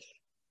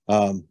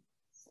 Then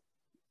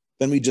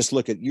we just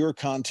look at your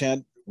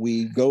content.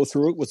 We go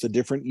through it with the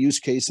different use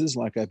cases,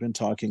 like I've been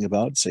talking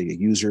about, say a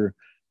user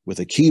with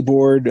a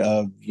keyboard,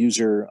 a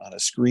user on a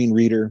screen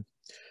reader.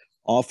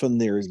 Often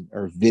there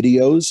are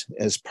videos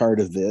as part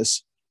of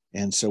this,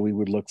 and so we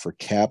would look for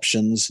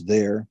captions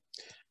there.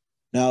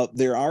 Now,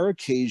 there are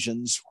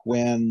occasions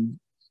when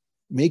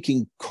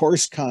making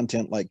course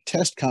content like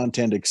test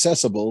content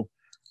accessible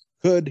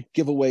could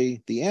give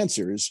away the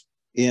answers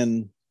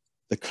in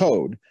the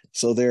code.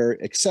 So there are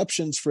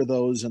exceptions for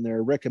those, and there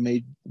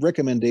are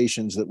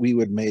recommendations that we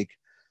would make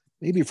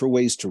maybe for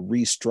ways to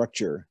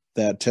restructure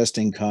that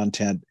testing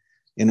content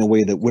in a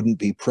way that wouldn't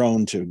be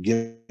prone to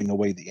giving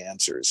away the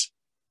answers.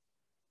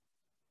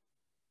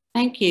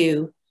 Thank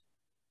you.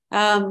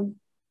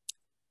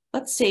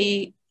 Let's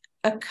see,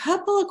 a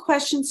couple of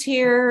questions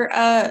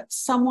here.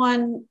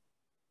 Someone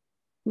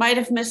might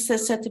have missed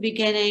this at the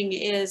beginning.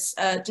 Is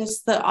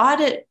does the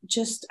audit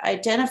just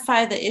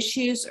identify the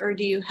issues, or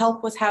do you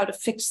help with how to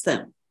fix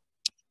them?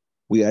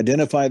 We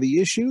identify the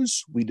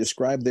issues, we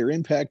describe their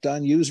impact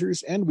on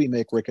users, and we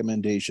make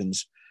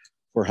recommendations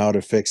for how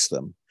to fix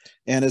them.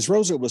 And as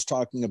Rosa was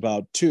talking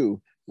about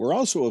too, we're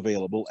also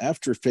available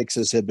after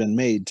fixes have been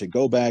made to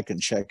go back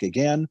and check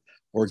again,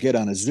 or get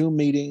on a Zoom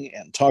meeting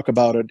and talk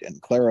about it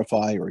and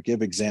clarify or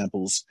give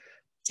examples.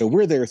 So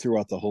we're there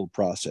throughout the whole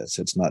process.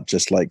 It's not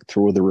just like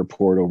throw the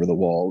report over the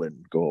wall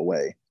and go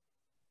away.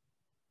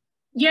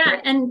 Yeah,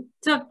 and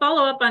to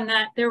follow up on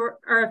that, there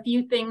are a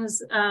few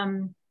things,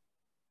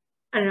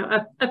 I don't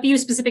know, a few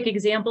specific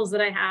examples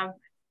that I have.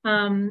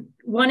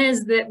 One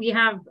is that we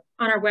have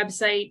on our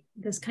website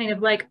this kind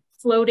of like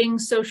floating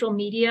social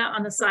media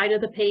on the side of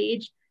the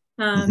page.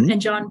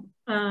 And John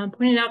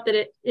pointed out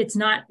that it's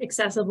not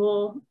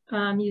accessible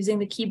using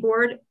the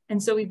keyboard.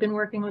 And so we've been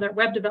working with our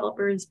web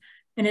developers,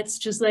 and it's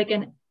just like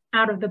an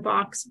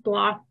out-of-the-box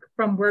block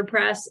from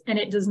WordPress, and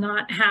it does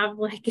not have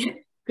like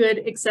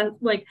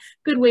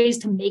good ways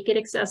to make it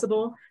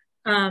accessible.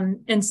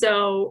 And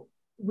so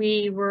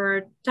we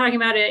were talking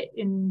about it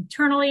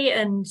internally,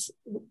 and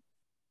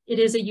it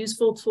is a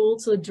useful tool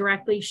to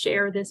directly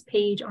share this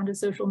page onto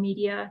social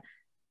media,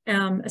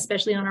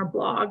 especially on our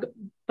blog,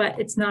 but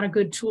it's not a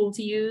good tool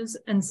to use.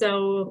 And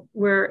so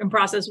we're in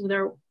process with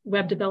our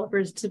web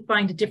developers to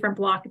find a different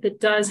block that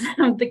does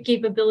have the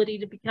capability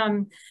to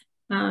become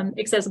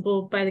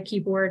accessible by the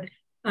keyboard,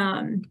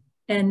 and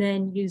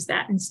then use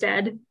that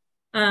instead.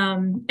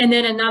 And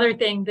then another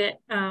thing that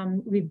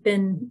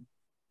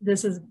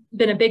this has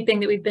been a big thing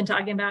that we've been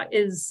talking about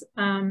is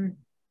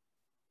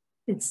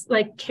it's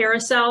like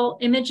carousel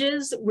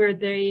images where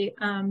they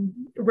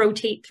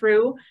rotate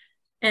through.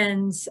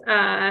 And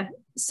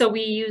so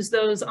we use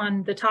those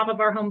on the top of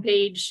our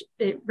homepage.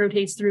 It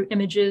rotates through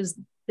images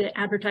that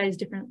advertise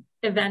different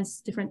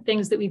events, different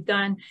things that we've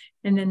done,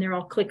 and then they're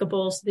all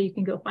clickable so that you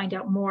can go find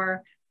out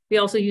more. We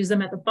also use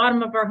them at the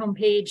bottom of our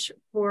homepage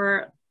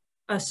for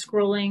a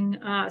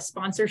scrolling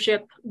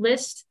sponsorship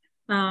list.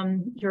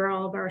 Here are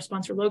all of our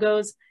sponsor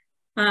logos.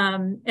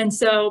 And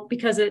so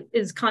because it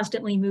is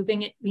constantly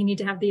moving, we need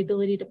to have the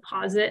ability to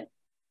pause it.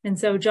 And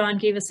so John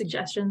gave us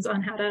suggestions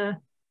on how to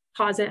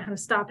pause it, how to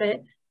stop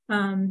it.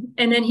 And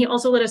then he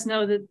also let us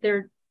know that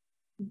they're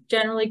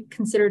generally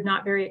considered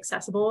not very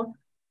accessible.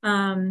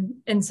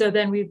 And so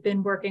then we've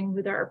been working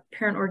with our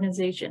parent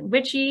organization,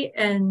 NWHeat,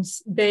 and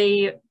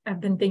they have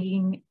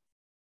been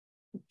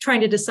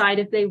trying to decide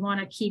if they want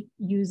to keep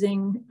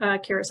using a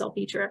carousel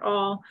feature at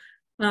all.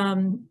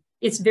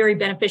 It's very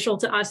beneficial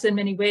to us in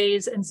many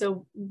ways. And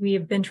so we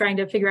have been trying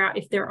to figure out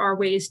if there are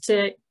ways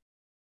to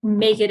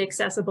make it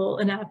accessible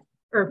enough,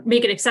 or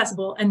make it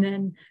accessible and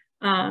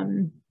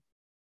then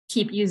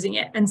keep using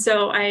it. And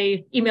so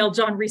I emailed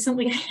John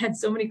recently. I had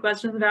so many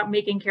questions about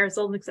making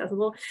carousels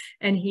accessible,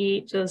 and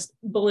he just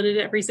bulleted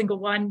every single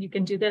one. You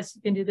can do this,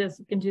 you can do this,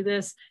 you can do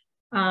this.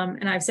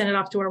 And I've sent it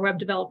off to our web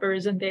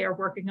developers, and they are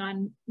working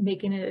on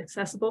making it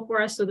accessible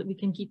for us so that we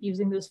can keep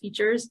using those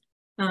features.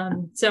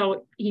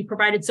 So he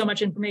provided so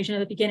much information at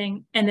the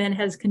beginning and then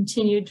has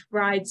continued to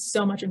provide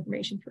so much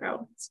information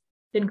throughout. It's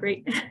been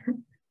great.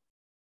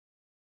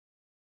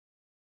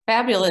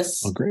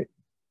 Fabulous. Oh, great.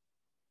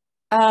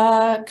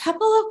 A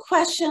couple of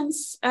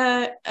questions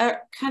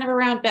kind of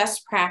around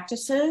best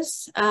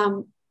practices.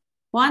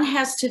 One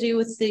has to do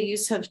with the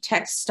use of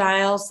text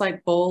styles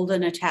like bold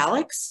and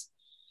italics.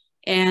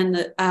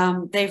 And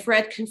they've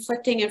read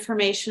conflicting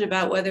information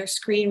about whether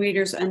screen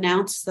readers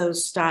announce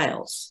those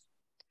styles.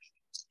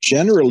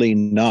 Generally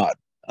not.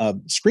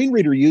 Screen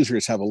reader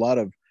users have a lot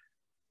of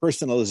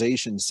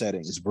personalization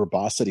settings,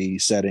 verbosity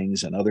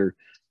settings, and other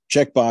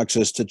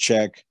checkboxes to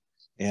check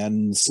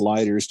and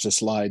sliders to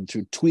slide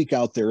to tweak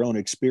out their own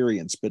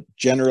experience. But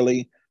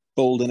generally,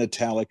 bold and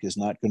italic is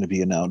not going to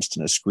be announced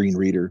in a screen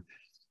reader.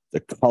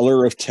 The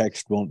color of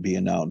text won't be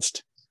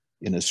announced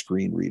in a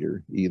screen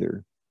reader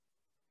either.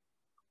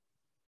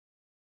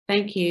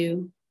 Thank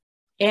you.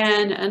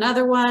 And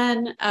another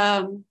one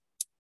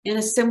in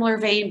a similar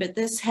vein, but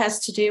this has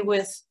to do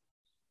with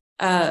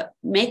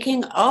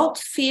making alt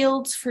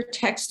fields for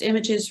text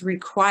images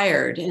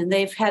required. And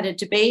they've had a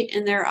debate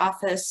in their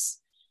office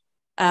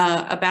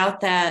about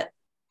that.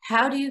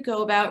 How do you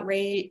go about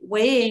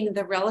weighing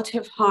the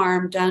relative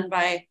harm done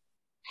by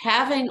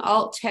having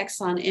alt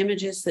text on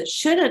images that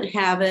shouldn't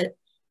have it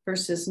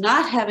versus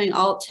not having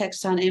alt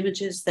text on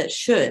images that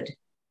should?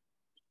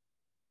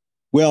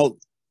 Well,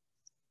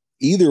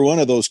 either one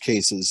of those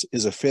cases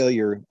is a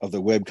failure of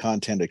the Web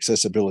Content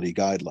Accessibility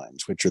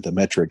Guidelines, which are the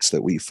metrics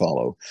that we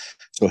follow.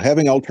 So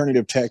having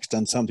alternative text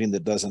on something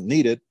that doesn't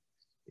need it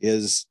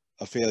is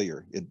a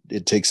failure.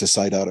 It takes a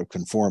site out of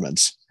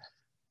conformance.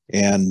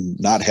 And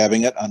not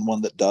having it on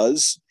one that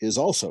does is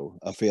also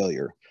a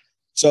failure.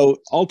 So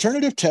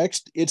alternative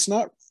text, it's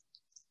not,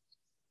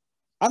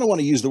 I don't want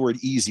to use the word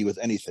easy with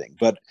anything,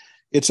 but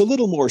it's a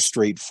little more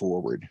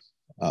straightforward.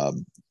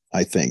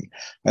 I think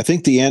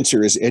the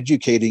answer is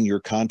educating your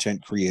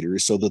content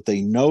creators so that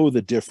they know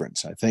the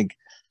difference. I think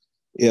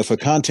if a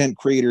content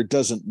creator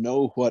doesn't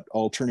know what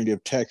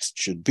alternative text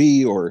should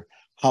be or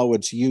how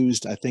it's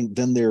used, I think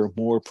then they're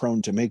more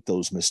prone to make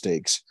those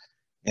mistakes.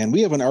 And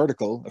we have an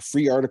article, a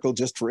free article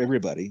just for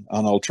everybody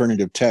on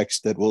alternative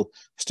text that will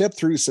step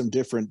through some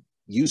different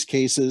use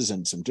cases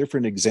and some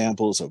different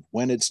examples of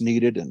when it's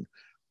needed and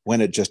when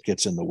it just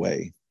gets in the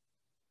way.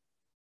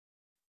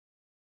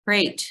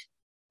 Great.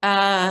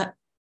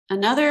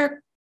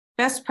 Another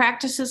best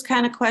practices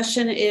kind of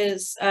question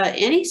is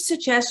any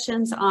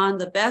suggestions on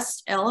the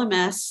best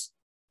LMS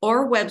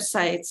or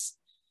websites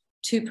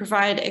to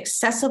provide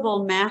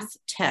accessible math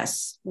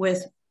tests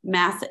with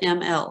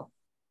MathML?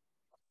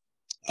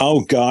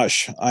 Oh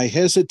gosh, I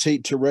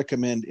hesitate to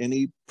recommend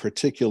any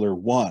particular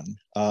one.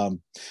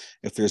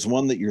 If there's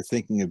one that you're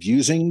thinking of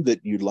using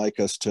that you'd like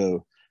us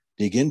to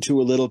dig into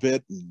a little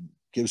bit and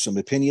give some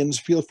opinions,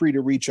 feel free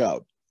to reach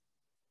out.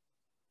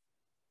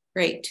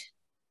 Great.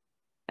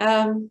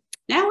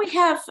 Now we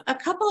have a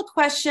couple of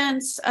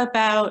questions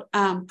about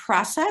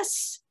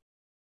process.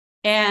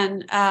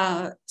 And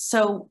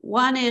so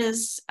one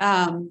is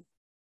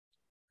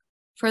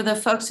for the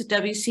folks at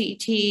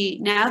WCET,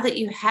 now that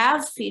you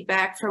have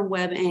feedback from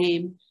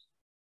WebAIM,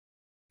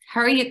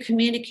 how are you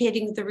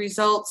communicating the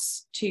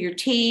results to your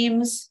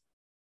teams?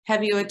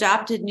 Have you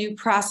adopted new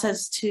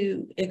process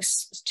to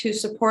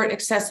support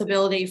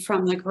accessibility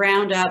from the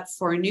ground up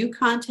for new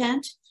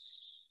content,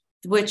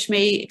 which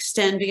may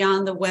extend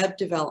beyond the web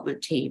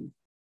development team?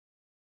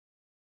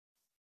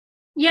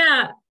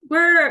 Yeah,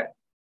 for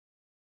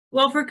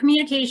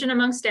communication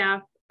among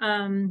staff,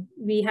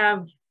 we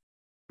have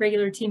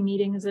regular team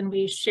meetings and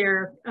we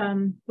share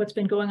what's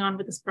been going on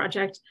with this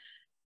project.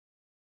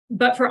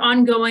 But for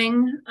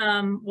ongoing,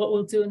 what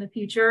we'll do in the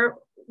future,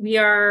 we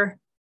are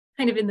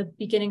kind of in the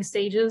beginning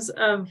stages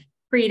of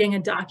creating a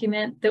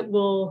document that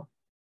will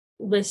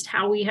list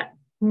how we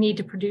need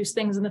to produce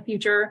things in the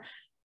future.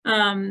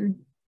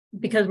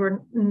 Because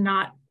we're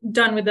not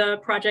done with the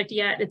project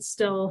yet, it's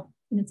still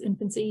in its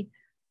infancy.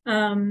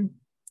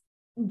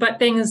 But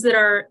things that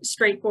are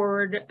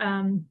straightforward,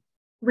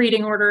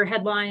 reading order,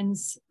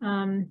 headlines,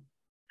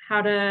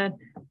 how to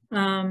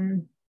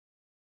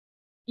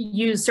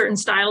use certain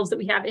styles that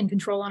we have in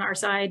control on our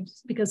side,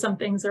 because some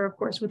things are, of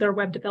course, with our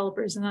web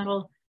developers, and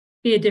that'll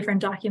be a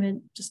different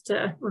document just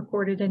to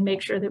record it and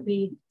make sure that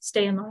we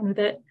stay in line with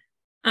it.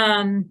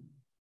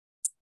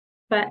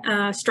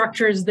 But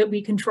structures that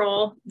we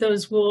control,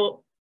 those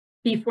will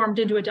be formed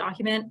into a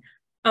document.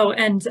 Oh,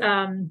 and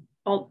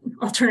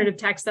alternative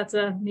text, that's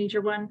a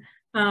major one,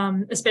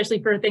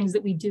 especially for things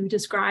that we do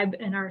describe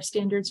and our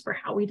standards for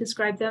how we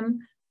describe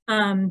them.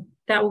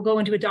 That will go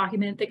into a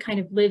document that kind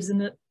of lives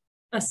in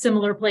a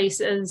similar place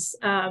as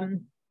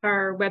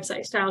our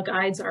website style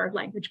guides, our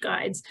language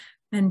guides,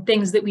 and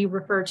things that we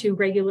refer to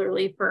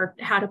regularly for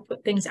how to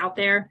put things out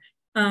there.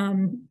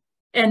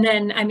 And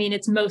then, I mean,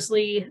 it's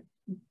mostly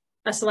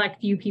a select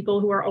few people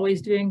who are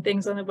always doing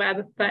things on the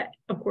web, but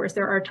of course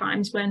there are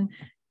times when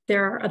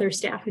there are other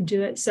staff who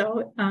do it.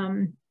 So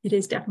it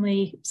is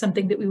definitely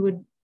something that we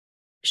would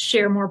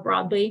share more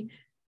broadly.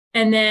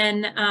 And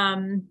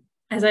then,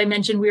 as I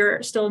mentioned, we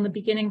are still in the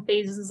beginning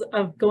phases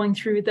of going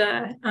through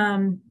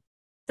the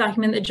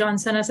document that John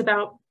sent us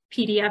about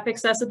PDF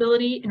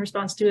accessibility in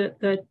response to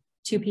the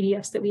 2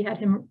 PDFs that we had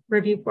him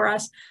review for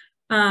us.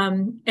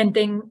 And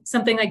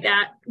something like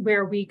that,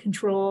 where we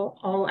control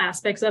all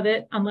aspects of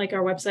it, unlike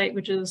our website,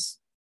 which is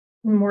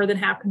more than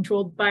half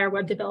controlled by our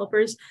web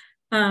developers.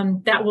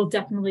 That will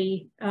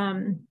definitely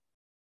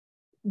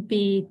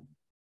be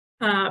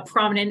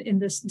prominent in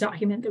this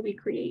document that we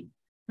create,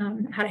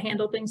 how to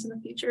handle things in the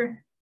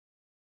future.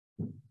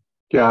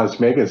 Yeah, as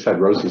Megan said,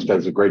 Rosa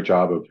does a great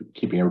job of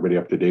keeping everybody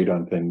up to date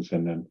on things.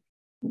 And then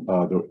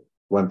the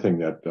one thing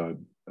that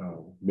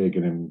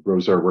Megan and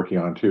Rosa are working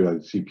on too, I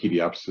see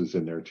PDFs is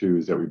in there too,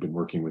 is that we've been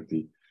working with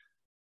the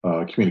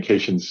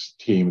communications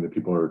team, that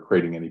people are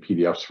creating any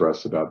PDFs for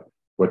us about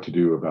what to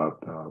do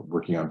about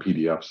working on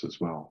PDFs as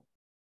well.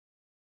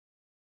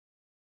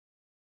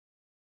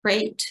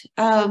 Great.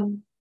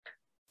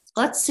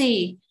 Let's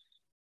see.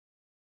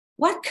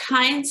 What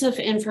kinds of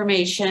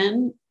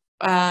information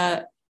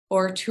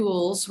or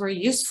tools were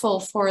useful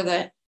for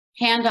the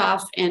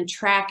handoff and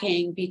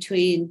tracking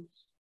between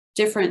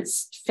different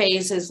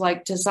phases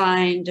like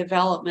design,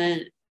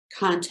 development,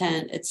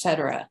 content,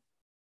 etc.?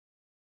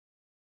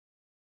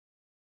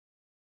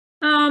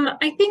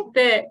 I think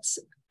that,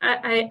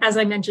 as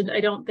I mentioned,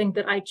 I don't think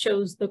that I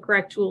chose the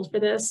correct tools for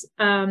this.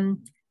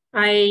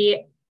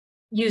 I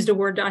used a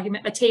Word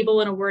document, a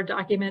table in a Word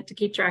document to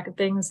keep track of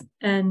things.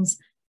 And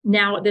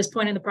now at this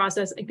point in the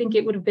process, I think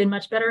it would have been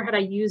much better had I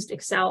used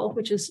Excel,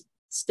 which is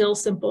still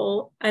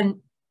simple, and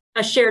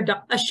a shared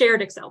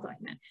Excel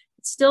document.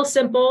 It's still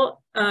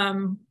simple.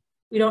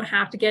 We don't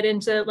have to get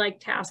into like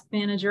task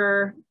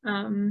manager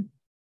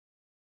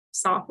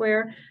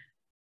software,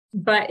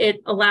 but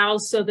it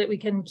allows so that we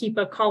can keep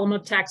a column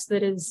of text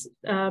that is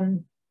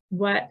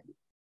what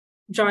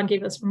John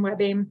gave us from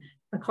WebAIM,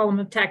 a column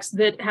of text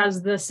that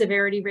has the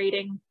severity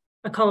rating,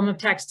 a column of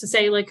text to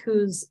say like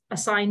who's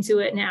assigned to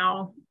it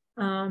now,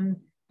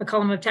 a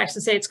column of text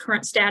to say its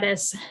current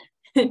status,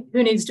 who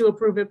needs to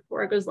approve it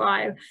before it goes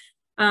live,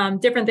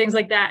 different things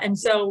like that. And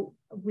so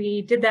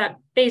we did that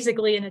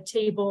basically in a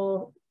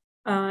table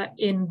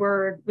in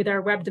Word with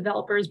our web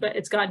developers, but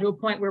it's gotten to a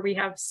point where we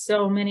have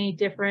so many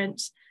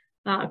different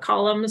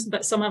columns,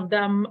 but some of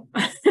them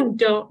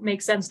don't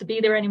make sense to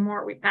be there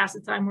anymore. We pass the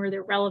time where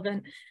they're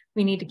relevant.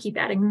 We need to keep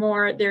adding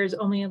more. There's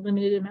only a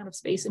limited amount of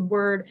space in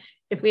Word.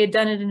 If we had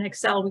done it in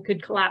Excel, we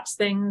could collapse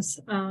things,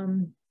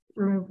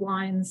 remove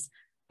lines.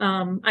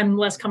 I'm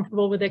less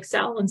comfortable with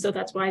Excel, and so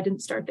that's why I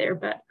didn't start there.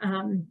 But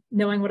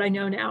knowing what I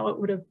know now, it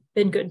would have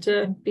been good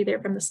to be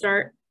there from the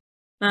start.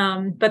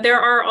 But there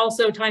are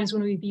also times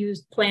when we've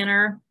used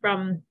Planner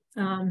from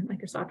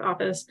Microsoft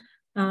Office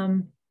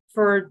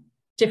for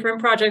different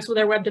projects with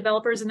our web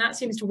developers, and that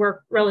seems to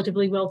work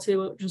relatively well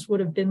too. It just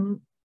would have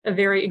been a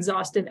very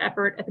exhaustive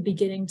effort at the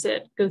beginning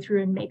to go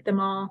through and make them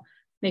all,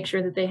 make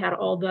sure that they had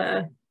all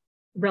the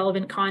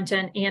relevant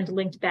content and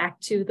linked back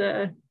to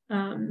the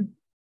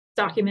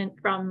document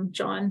from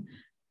John.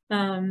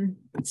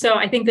 So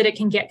I think that it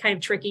can get kind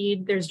of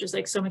tricky. There's just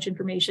like so much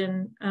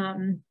information.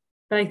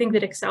 But I think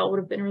that Excel would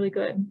have been really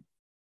good.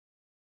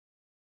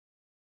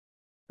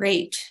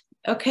 Great.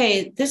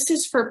 Okay, this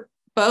is for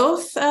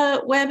both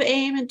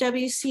WebAIM and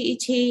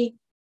WCET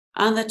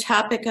on the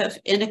topic of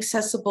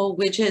inaccessible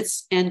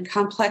widgets and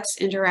complex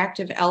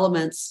interactive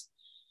elements.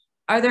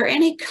 Are there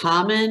any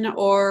common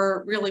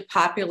or really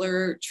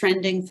popular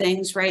trending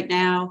things right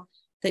now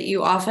that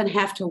you often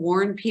have to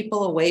warn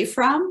people away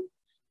from,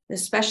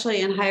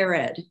 especially in higher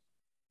ed?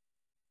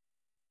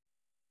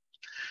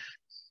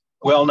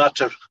 Well, not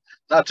to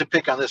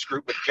pick on this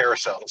group with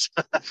carousels,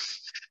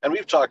 and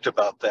we've talked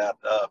about that.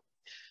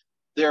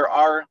 There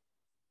are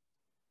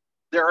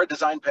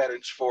design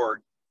patterns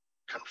for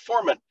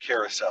conformant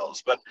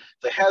carousels, but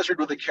the hazard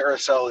with a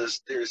carousel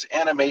is there's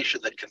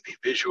animation that can be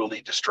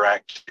visually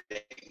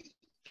distracting.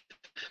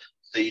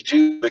 They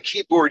do the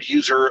keyboard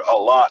user a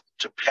lot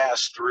to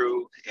pass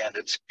through, and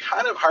it's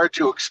kind of hard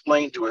to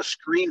explain to a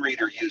screen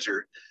reader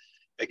user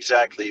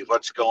exactly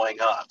what's going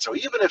on. So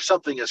even if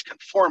something is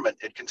conformant,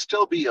 it can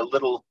still be a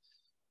little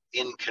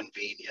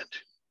inconvenient.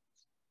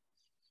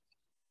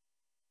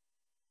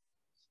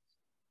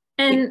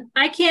 And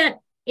I can't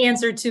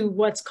answer to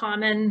what's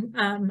common.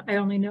 I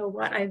only know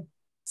what I've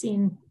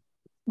seen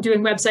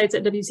doing websites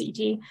at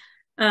WCET.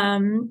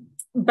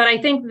 But I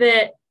think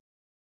that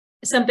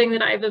something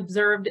that I've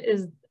observed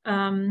is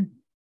in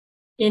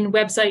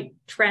website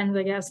trends,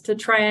 I guess, to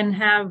try and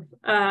have,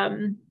 I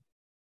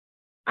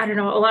don't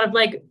know, a lot of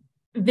like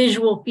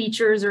visual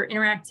features or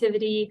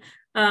interactivity,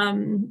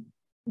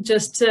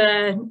 just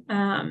to,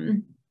 I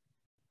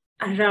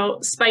don't know,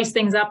 spice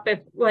things up.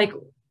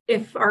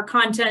 If our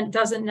content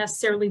doesn't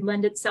necessarily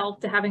lend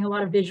itself to having a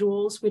lot of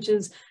visuals, which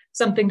is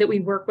something that we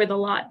work with a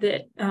lot.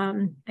 That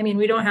I mean,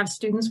 we don't have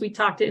students. We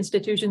talk to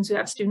institutions who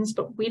have students,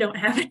 but we don't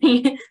have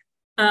any.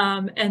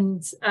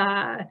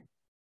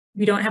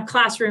 We don't have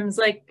classrooms.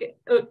 Like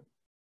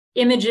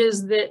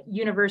images that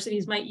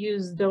universities might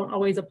use don't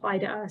always apply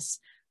to us.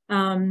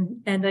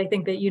 And I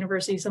think that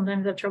universities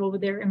sometimes have trouble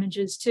with their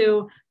images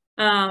too.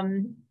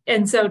 And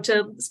so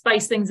to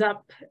spice things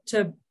up,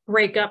 to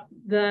break up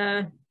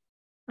the,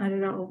 I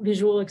don't know,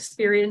 visual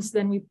experience,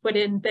 then we put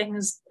in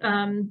things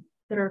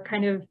that are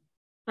kind of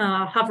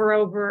hover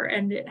over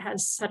and it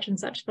has such and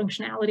such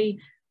functionality.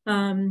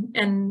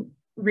 And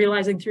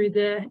realizing through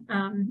the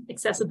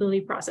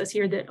accessibility process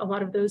here that a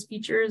lot of those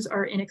features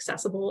are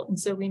inaccessible. And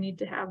so we need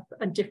to have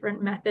a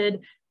different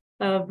method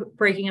of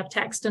breaking up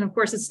text. And of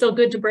course, it's still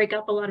good to break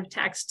up a lot of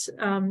text,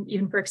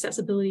 even for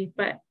accessibility,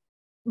 but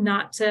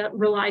not to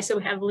rely so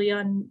heavily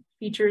on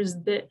features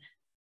that,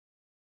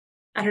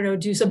 I don't know,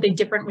 do something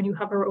different when you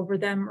hover over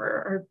them or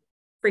are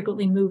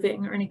frequently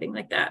moving or anything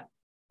like that.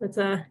 It's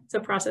a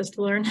process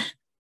to learn.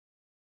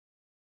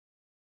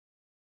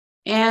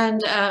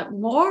 And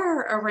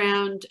more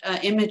around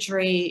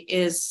imagery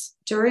is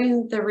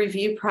during the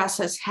review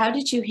process, how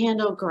did you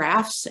handle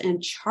graphs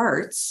and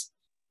charts?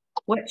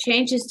 What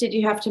changes did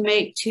you have to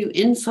make to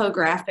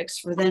infographics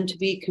for them to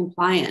be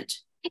compliant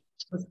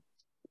with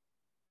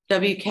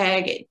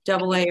WCAG,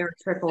 AA or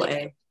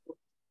AAA?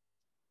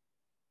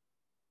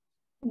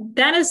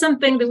 That is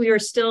something that we are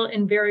still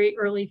in very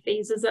early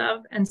phases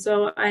of. And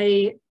so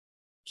I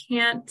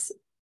can't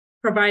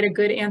provide a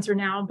good answer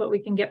now, but we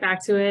can get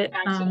back to it,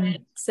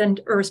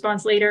 send a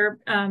response later.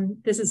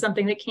 This is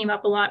something that came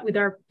up a lot with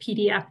our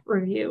PDF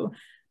review,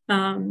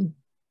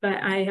 but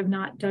I have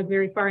not dug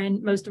very far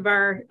in. Most of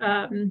our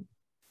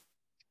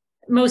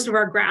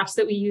graphs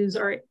that we use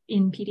are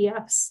in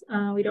PDFs.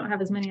 We don't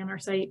have as many on our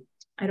site.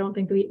 I don't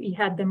think we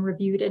had them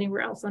reviewed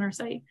anywhere else on our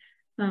site,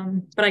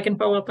 but I can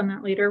follow up on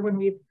that later when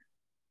we've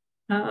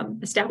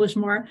established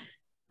more.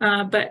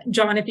 But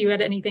John, if you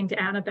had anything to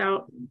add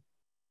about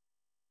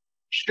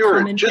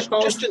Sure,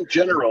 just in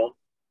general,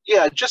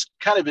 yeah, just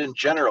kind of in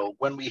general,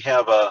 when we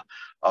have a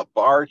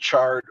bar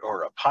chart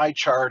or a pie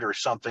chart or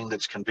something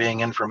that's conveying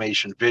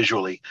information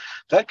visually,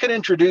 that can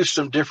introduce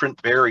some different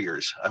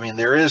barriers. I mean,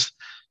 there is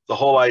the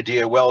whole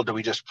idea, well, do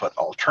we just put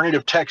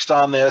alternative text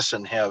on this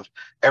and have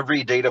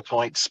every data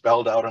point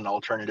spelled out in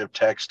alternative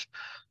text?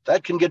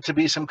 That can get to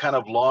be some kind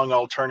of long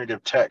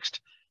alternative text.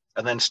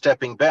 And then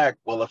stepping back,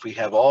 well, if we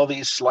have all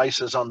these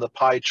slices on the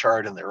pie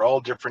chart and they're all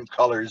different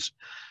colors,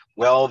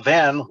 well,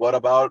 then what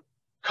about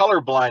color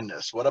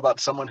blindness? What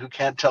about someone who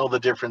can't tell the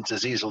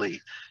differences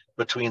easily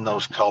between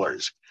those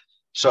colors?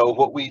 So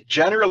what we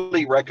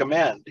generally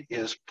recommend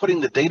is putting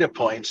the data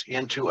points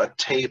into a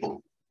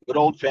table, good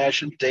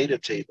old-fashioned data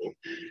table.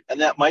 And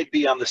that might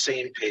be on the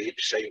same page,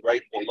 say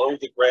right below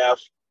the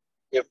graph.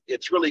 If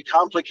it's really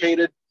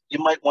complicated, you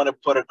might want to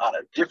put it on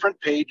a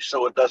different page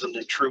so it doesn't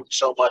intrude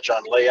so much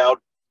on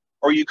layout.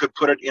 Or you could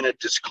put it in a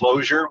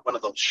disclosure, one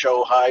of those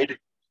show hide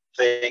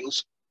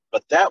things.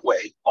 But that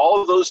way,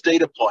 all of those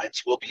data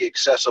points will be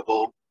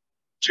accessible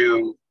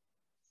to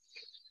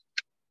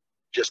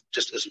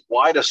just as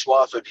wide a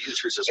swath of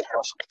users as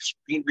possible.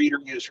 Screen reader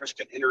users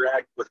can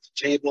interact with the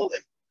table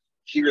and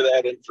hear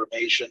that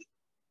information.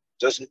 It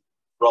doesn't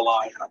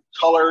rely on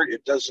color.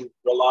 It doesn't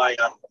rely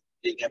on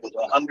being able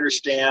to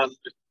understand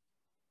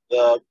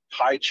the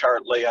pie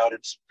chart layout.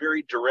 It's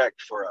very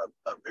direct for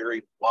a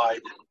very wide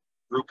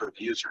group of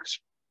users.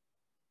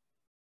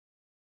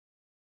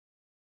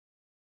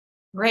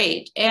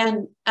 Great.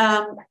 And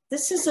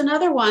this is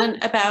another one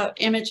about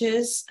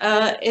images.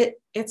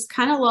 It's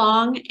kind of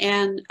long,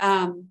 and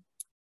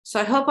so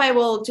I hope I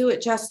will do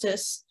it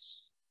justice.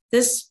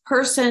 This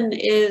person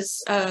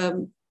is,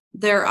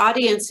 their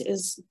audience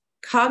is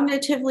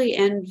cognitively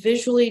and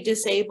visually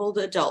disabled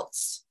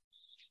adults.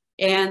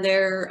 And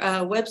their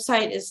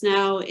website is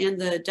now in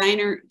the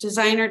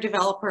designer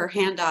developer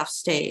handoff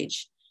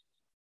stage.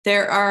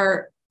 There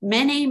are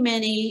many,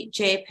 many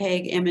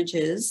JPEG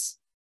images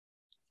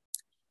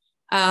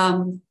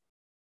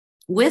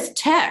with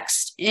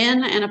text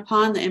in and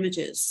upon the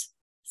images.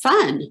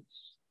 Fun.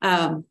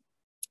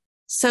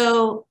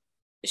 So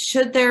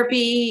should there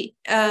be,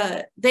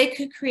 they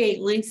could create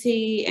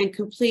lengthy and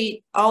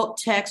complete alt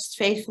text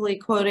faithfully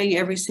quoting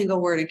every single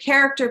word and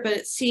character, but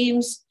it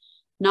seems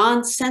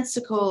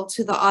nonsensical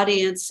to the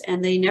audience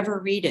and they never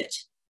read it.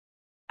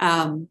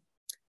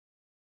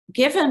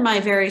 Given my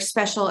very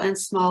special and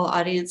small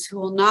audience who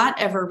will not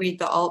ever read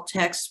the alt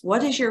text,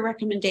 what is your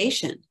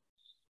recommendation?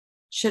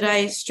 Should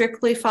I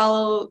strictly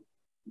follow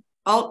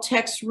alt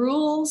text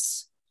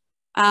rules,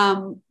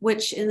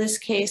 which in this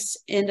case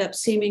end up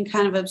seeming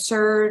kind of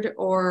absurd,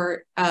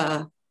 or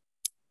a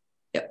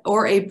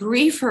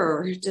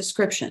briefer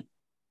description?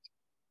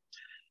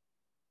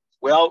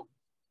 Well,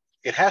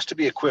 it has to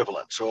be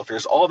equivalent. So if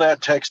there's all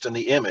that text in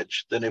the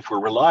image, then if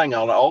we're relying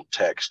on alt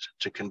text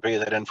to convey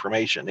that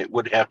information, it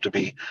would have to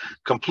be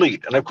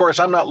complete. And of course,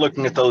 I'm not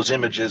looking at those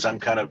images. I'm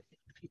kind of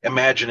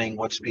imagining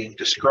what's being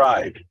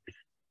described.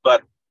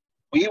 But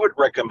we would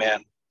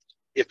recommend,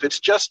 if it's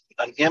just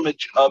an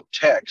image of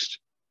text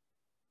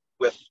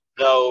with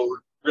no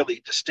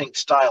really distinct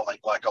styling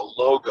like a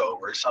logo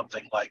or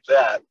something like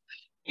that,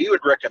 we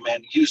would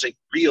recommend using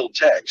real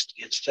text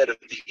instead of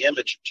the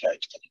image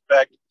text. And in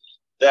fact,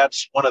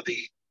 that's one of the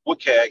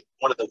WCAG,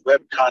 one of the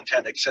Web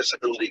Content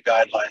Accessibility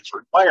Guidelines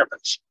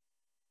requirements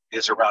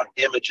is around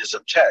images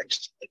of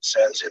text. It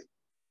says,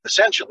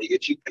 essentially,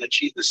 if you can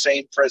achieve the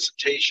same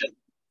presentation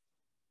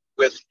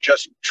with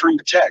just true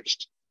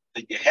text,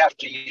 then you have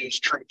to use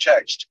true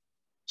text.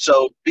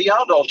 So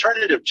beyond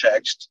alternative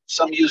text,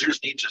 some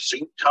users need to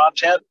zoom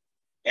content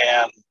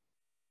and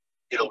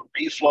it'll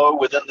reflow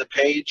within the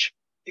page.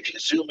 If you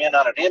zoom in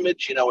on an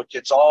image, it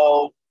gets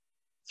all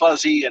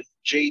fuzzy and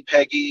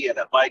JPEG-y, and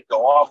it might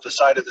go off the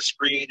side of the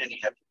screen and you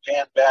have to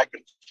pan back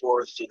and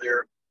forth. So there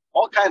are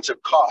all kinds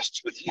of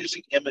costs with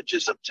using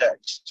images of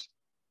text.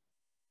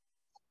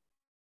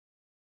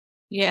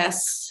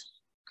 Yes,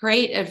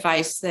 great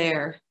advice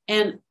there.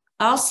 And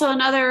also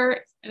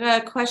another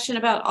question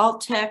about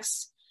alt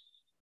text.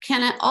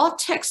 Can an alt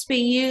text be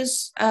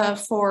used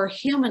for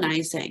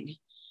humanizing?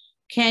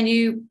 Can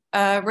you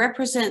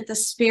represent the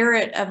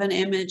spirit of an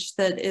image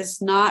that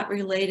is not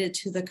related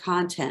to the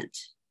content?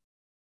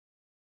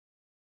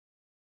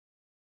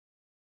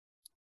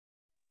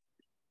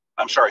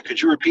 I'm sorry,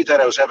 could you repeat that?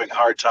 I was having a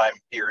hard time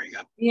hearing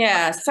it.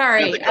 Yeah,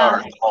 sorry. In the car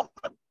at the moment.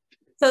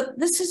 So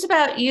this is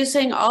about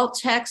using alt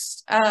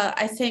text,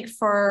 I think,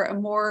 for a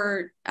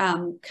more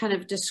kind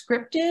of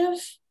descriptive,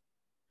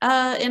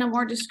 in a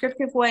more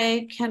descriptive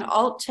way. Can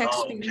alt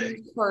text be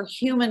used for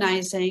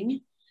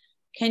humanizing?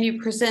 Can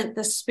you present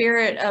the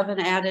spirit of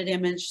an added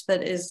image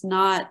that is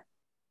not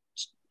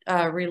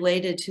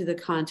related to the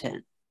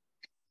content?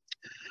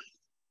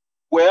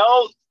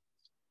 Well,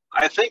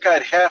 I think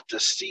I'd have to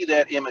see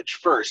that image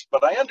first,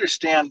 but I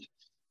understand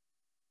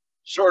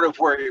sort of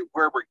where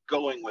we're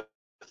going with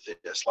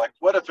this. Like,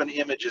 what if an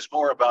image is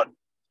more about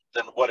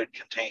than what it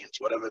contains?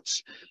 What if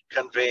it's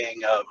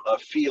conveying a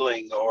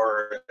feeling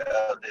or,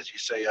 as you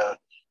say, a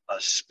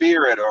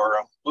spirit or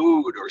a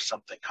mood or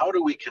something? How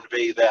do we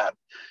convey that?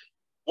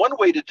 One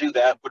way to do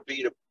that would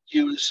be to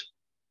use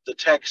the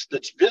text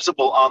that's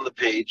visible on the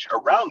page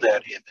around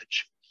that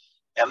image,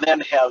 and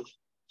then have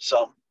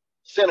some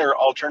thinner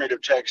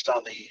alternative text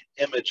on the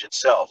image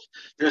itself.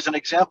 There's an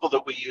example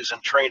that we use in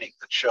training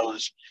that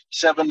shows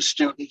 7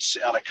 students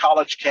on a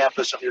college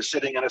campus, and they're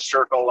sitting in a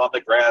circle on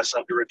the grass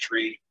under a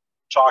tree,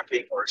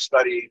 talking or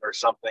studying or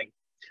something.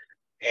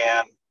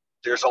 And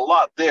there's a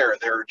lot there.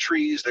 There are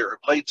trees, there are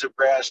blades of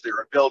grass, there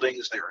are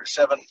buildings, there are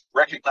 7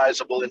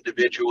 recognizable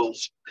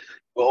individuals.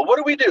 Well,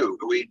 what do?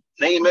 Do we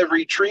name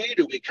every tree?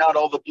 Do we count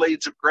all the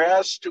blades of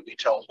grass? Do we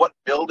tell what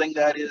building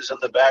that is in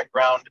the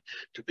background?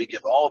 Do we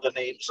give all the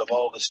names of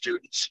all the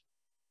students?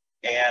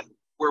 And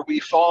where we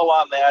fall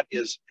on that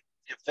is,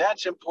 if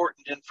that's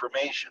important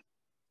information,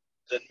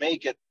 then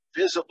make it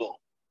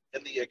visible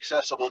in the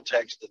accessible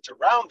text that's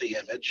around the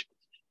image,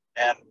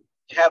 and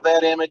have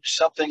that image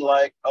something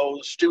like,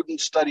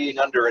 students studying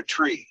under a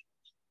tree.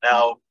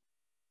 Now,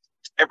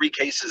 every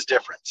case is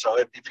different. So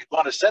if you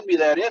want to send me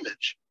that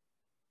image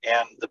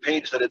and the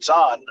page that it's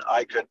on,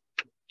 I could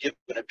give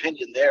an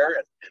opinion there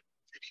and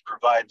maybe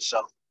provide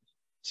some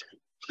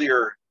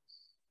clear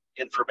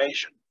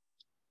information.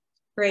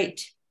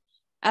 Great.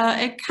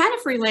 And kind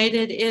of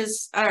related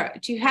is,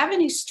 do you have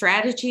any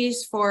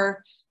strategies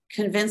for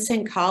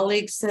convincing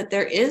colleagues that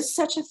there is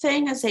such a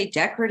thing as a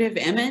decorative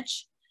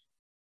image?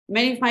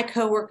 Many of my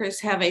coworkers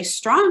have a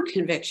strong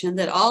conviction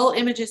that all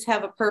images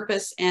have a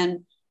purpose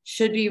and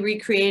should be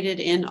recreated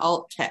in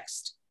alt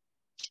text.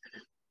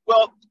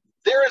 Well,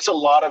 there is a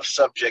lot of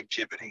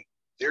subjectivity.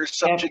 There's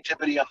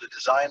subjectivity on the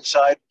design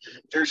side.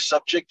 There's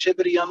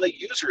subjectivity on the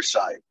user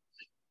side.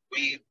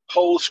 We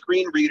poll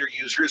screen reader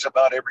users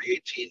about every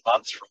 18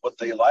 months for what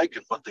they like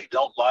and what they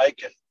don't like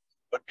and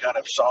what kind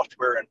of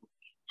software and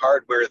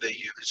hardware they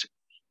use.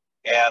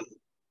 And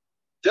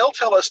they'll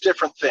tell us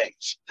different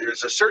things.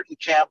 There's a certain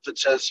camp that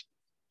says,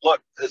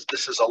 look,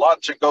 this is a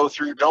lot to go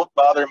through. Don't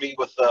bother me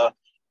with the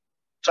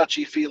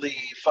touchy-feely,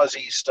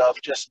 fuzzy stuff.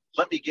 Just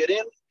let me get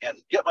in and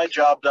get my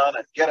job done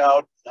and get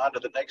out on to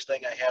the next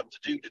thing I have to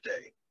do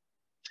today.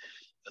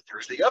 But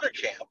there's the other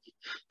camp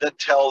that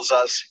tells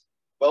us,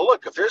 well,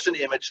 look, if there's an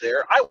image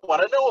there, I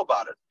want to know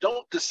about it.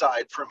 Don't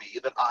decide for me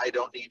that I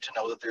don't need to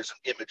know that there's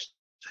an image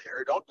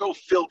there. Don't go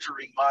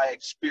filtering my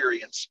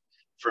experience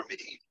for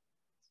me.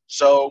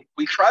 So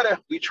we try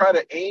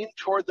to aim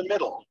toward the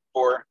middle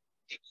for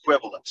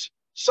equivalence.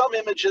 Some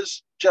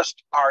images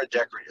just are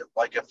decorative,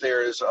 like if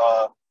there's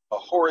a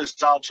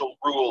horizontal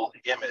rule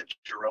image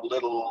or a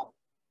little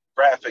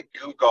graphic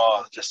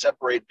gewgaw to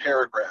separate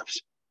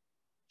paragraphs.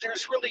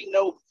 There's really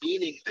no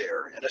meaning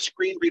there, and a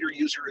screen reader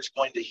user is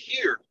going to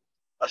hear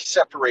a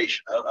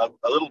separation,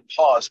 a little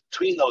pause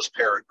between those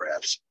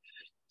paragraphs.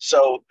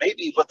 So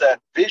maybe what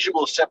that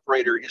visual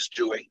separator is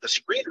doing, the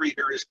screen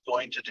reader is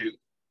going to do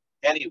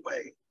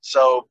anyway.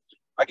 So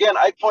again,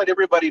 I point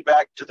everybody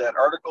back to that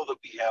article that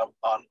we have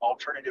on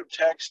alternative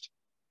text.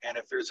 And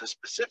if there's a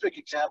specific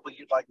example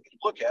you'd like me to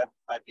look at,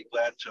 I'd be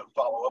glad to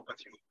follow up with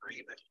you for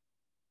email.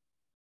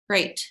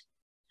 Great.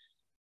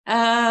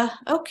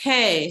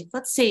 Okay,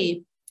 let's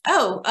see.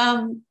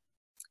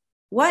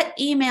 what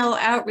email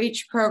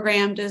outreach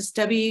program does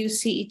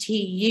WCET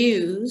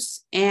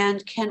use,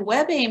 and can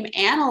WebAIM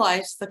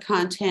analyze the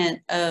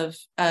content of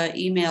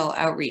email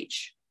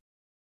outreach?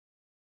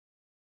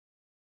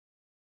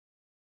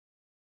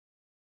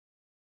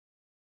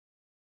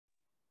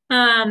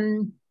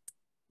 Well,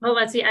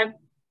 let's see.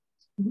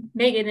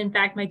 Megan, in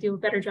fact, might do a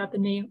better job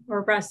than me.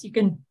 Or Russ, you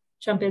can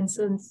jump in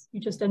since you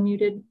just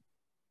unmuted.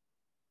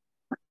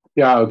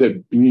 Yeah,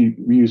 we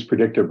use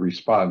predictive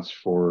response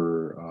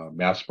for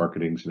mass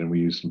marketings, and then we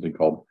use something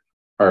called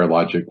Fire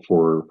Logic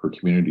for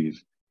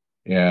communities.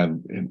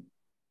 And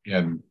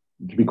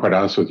to be quite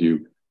honest with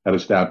you, that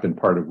has not been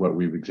part of what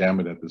we've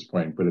examined at this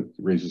point, but it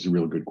raises a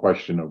real good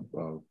question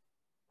of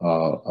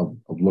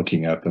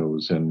looking at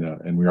those,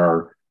 and we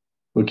are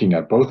looking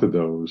at both of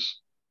those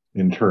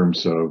in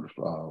terms of,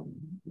 well,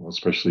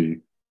 especially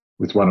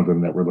with one of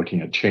them that we're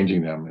looking at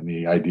changing them, and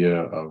the idea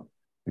of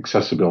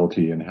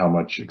accessibility and how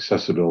much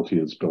accessibility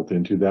is built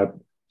into that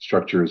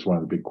structure is one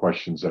of the big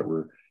questions that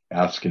we're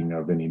asking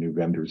of any new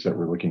vendors that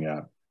we're looking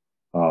at.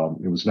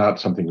 It was not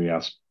something we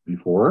asked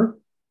before,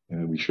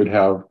 and we should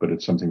have, but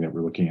it's something that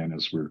we're looking at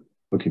as we're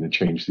looking to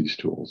change these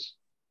tools.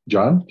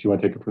 John, do you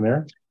want to take it from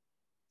there?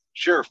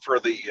 Sure. For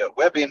the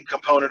WebAIM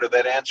component of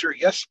that answer,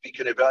 yes, we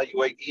can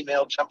evaluate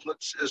email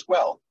templates as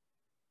well.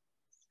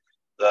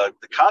 The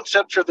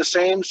concepts are the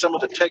same. Some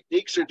of the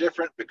techniques are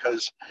different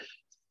because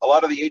a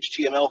lot of the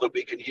HTML that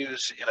we can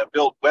use in a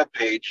built web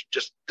page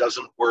just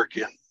doesn't work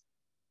in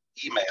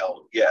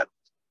email yet.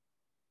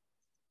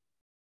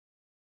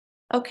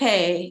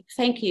 Okay,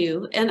 thank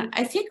you. And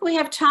I think we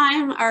have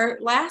time. Our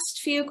last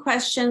few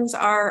questions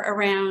are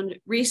around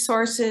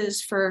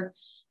resources for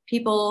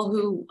people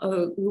who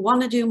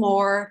want to do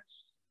more.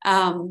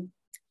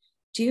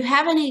 Do you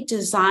have any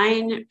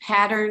design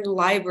pattern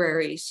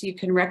libraries you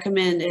can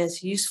recommend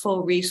as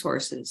useful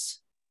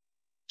resources?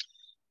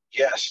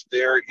 Yes,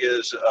 there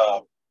is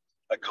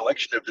a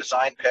collection of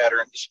design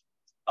patterns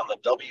on the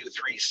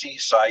W3C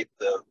site,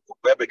 the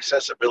Web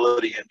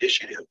Accessibility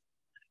Initiative.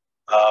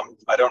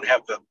 I don't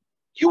have the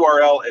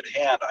URL at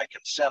hand. I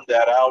can send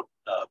that out,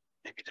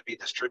 maybe to be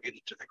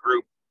distributed to the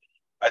group.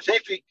 I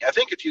think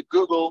if you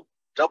Google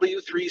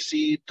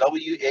W3C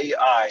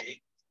WAI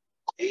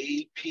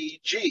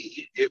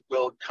APG, it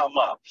will come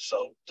up.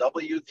 So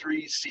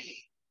W3C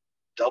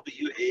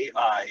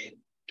WAI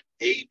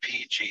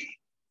APG.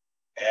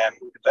 And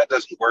if that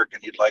doesn't work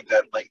and you'd like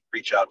that link,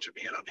 reach out to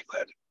me and I'll be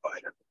glad to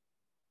provide it.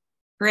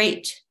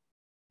 Great.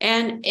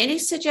 And any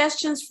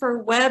suggestions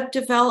for web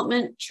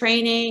development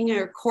training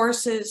or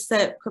courses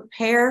that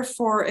prepare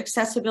for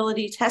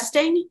accessibility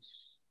testing?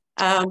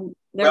 Web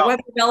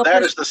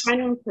developers are trying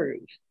to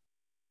improve.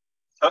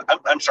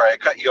 I'm sorry, I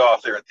cut you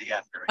off there at the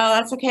end. Oh,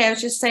 that's okay. I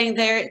was just saying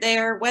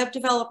their web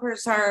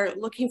developers are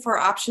looking for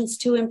options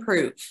to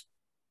improve.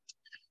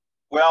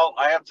 Well,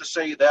 I have to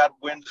say that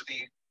wins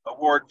the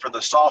award for the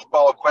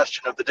softball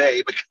question of the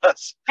day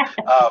because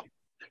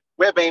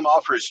WebAIM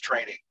offers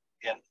training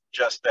in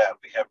just that.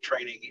 We have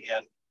training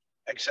in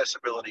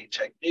accessibility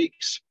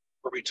techniques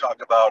where we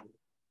talk about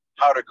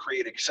how to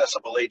create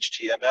accessible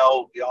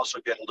HTML. We also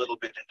get a little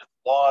bit into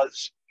the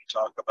laws. We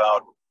talk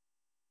about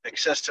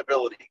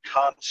accessibility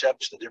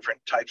concepts, the different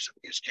types of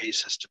use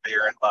cases to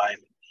bear in mind,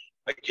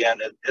 again,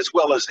 as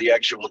well as the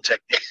actual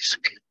techniques.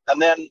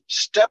 And then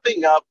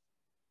stepping up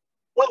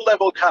one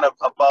level kind of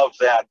above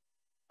that,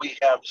 we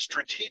have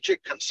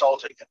strategic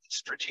consulting and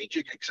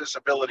strategic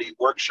accessibility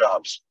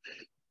workshops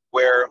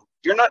where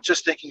you're not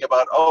just thinking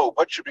about, oh,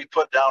 what should we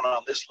put down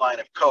on this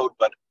line of code,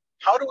 but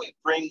how do we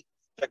bring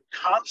the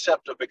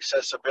concept of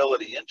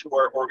accessibility into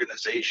our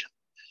organization?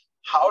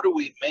 How do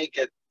we make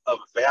it of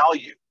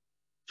value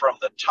from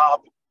the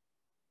top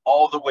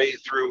all the way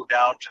through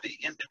down to the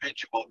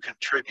individual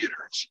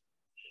contributors?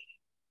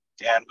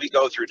 And we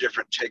go through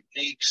different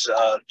techniques,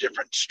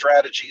 different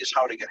strategies,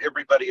 how to get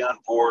everybody on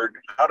board,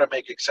 how to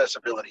make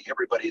accessibility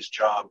everybody's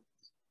job,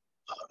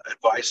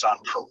 advice on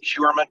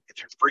procurement. If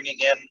you're bringing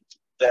in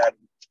that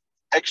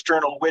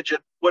external widget,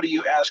 what do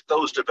you ask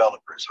those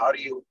developers? How do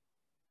you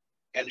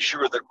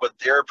ensure that what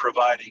they're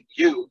providing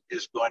you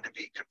is going to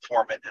be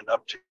conformant and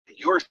up to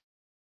your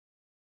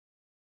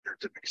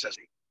standards of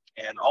accessibility?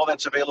 And all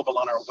that's available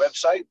on our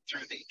website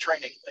through the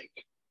training link.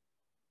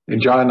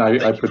 And John,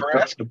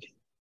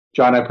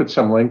 I put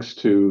some links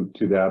to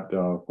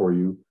that for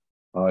you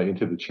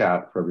into the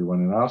chat for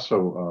everyone, and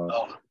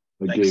also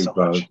I gave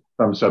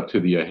thumbs up to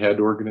the AHEAD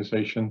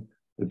organization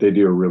that they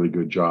do a really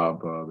good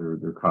job.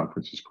 Their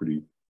conference is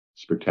pretty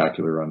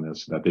spectacular on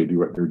this. That they're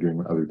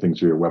doing other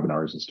things, their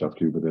webinars and stuff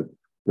too, but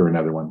they're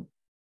another one.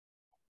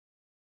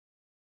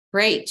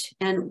 Great.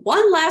 And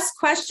one last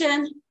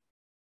question.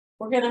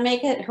 We're going to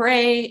make it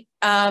hooray.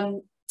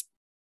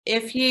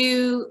 If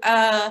you,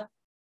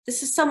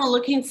 this is someone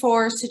looking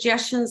for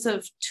suggestions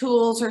of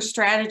tools or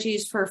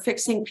strategies for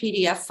fixing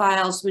PDF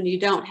files when you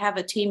don't have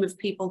a team of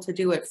people to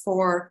do it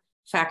for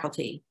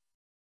faculty.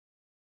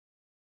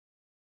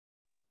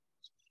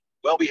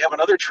 Well, we have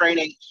another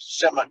training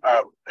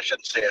seminar, I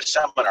shouldn't say a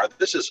seminar.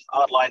 This is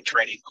an online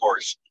training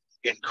course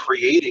in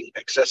creating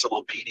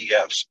accessible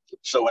PDFs.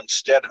 So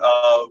instead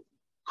of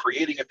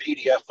creating a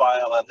PDF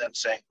file and then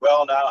saying,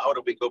 well, now how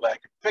do we go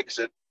back and fix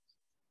it?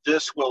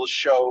 This will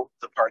show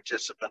the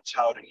participants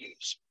how to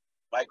use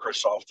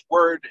Microsoft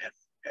Word and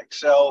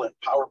Excel and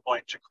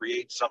PowerPoint to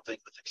create something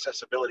with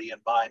accessibility in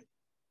mind,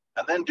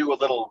 and then do a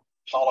little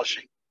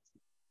polishing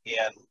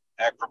in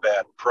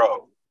Acrobat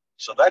Pro.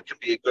 So that can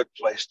be a good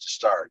place to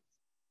start.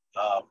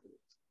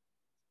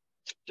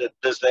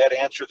 Does that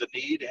answer the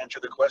need, answer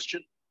the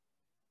question?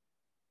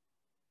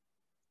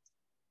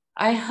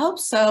 I hope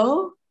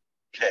so.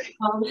 Okay.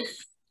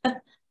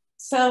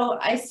 So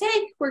I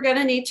think we're going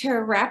to need to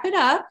wrap it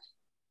up.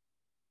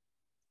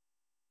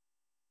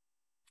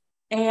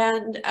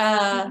 And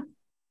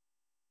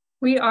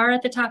we are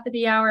at the top of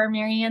the hour,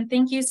 Marianne.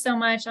 Thank you so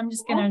much. I'm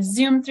just going to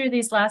zoom through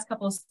these last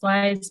couple of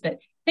slides, but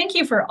thank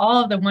you for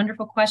all of the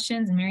wonderful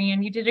questions. And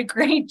Marianne, you did a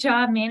great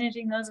job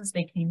managing those as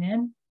they came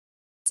in.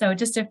 So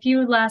just a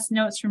few last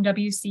notes from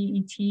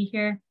WCET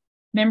here.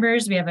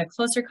 Members, we have a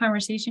closer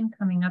conversation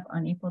coming up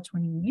on April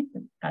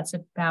 28th. That's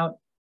about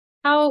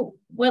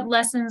what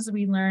lessons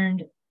we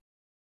learned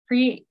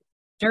pre,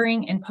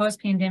 during, and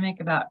post-pandemic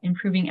about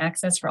improving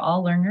access for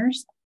all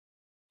learners.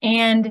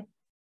 And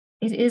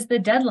it is the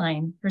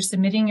deadline for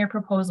submitting your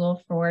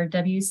proposal for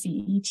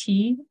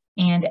WCET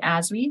and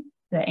ASWE,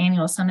 the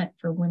Annual Summit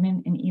for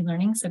Women in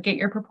E-Learning. So get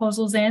your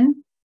proposals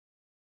in.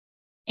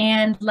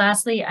 And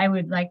lastly, I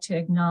would like to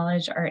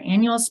acknowledge our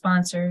annual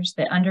sponsors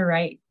that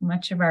underwrite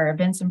much of our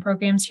events and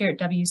programs here at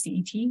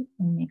WCET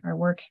and make our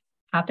work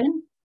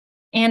happen,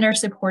 and our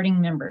supporting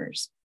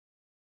members.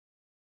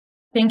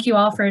 Thank you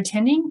all for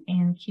attending,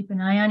 and keep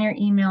an eye on your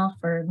email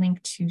for a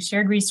link to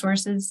shared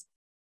resources.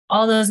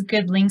 All those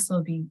good links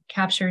will be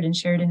captured and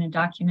shared in a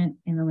document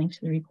and a link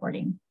to the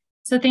recording.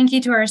 So thank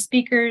you to our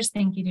speakers,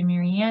 thank you to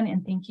Marianne,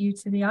 and thank you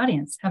to the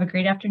audience. Have a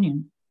great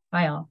afternoon.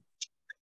 Bye all.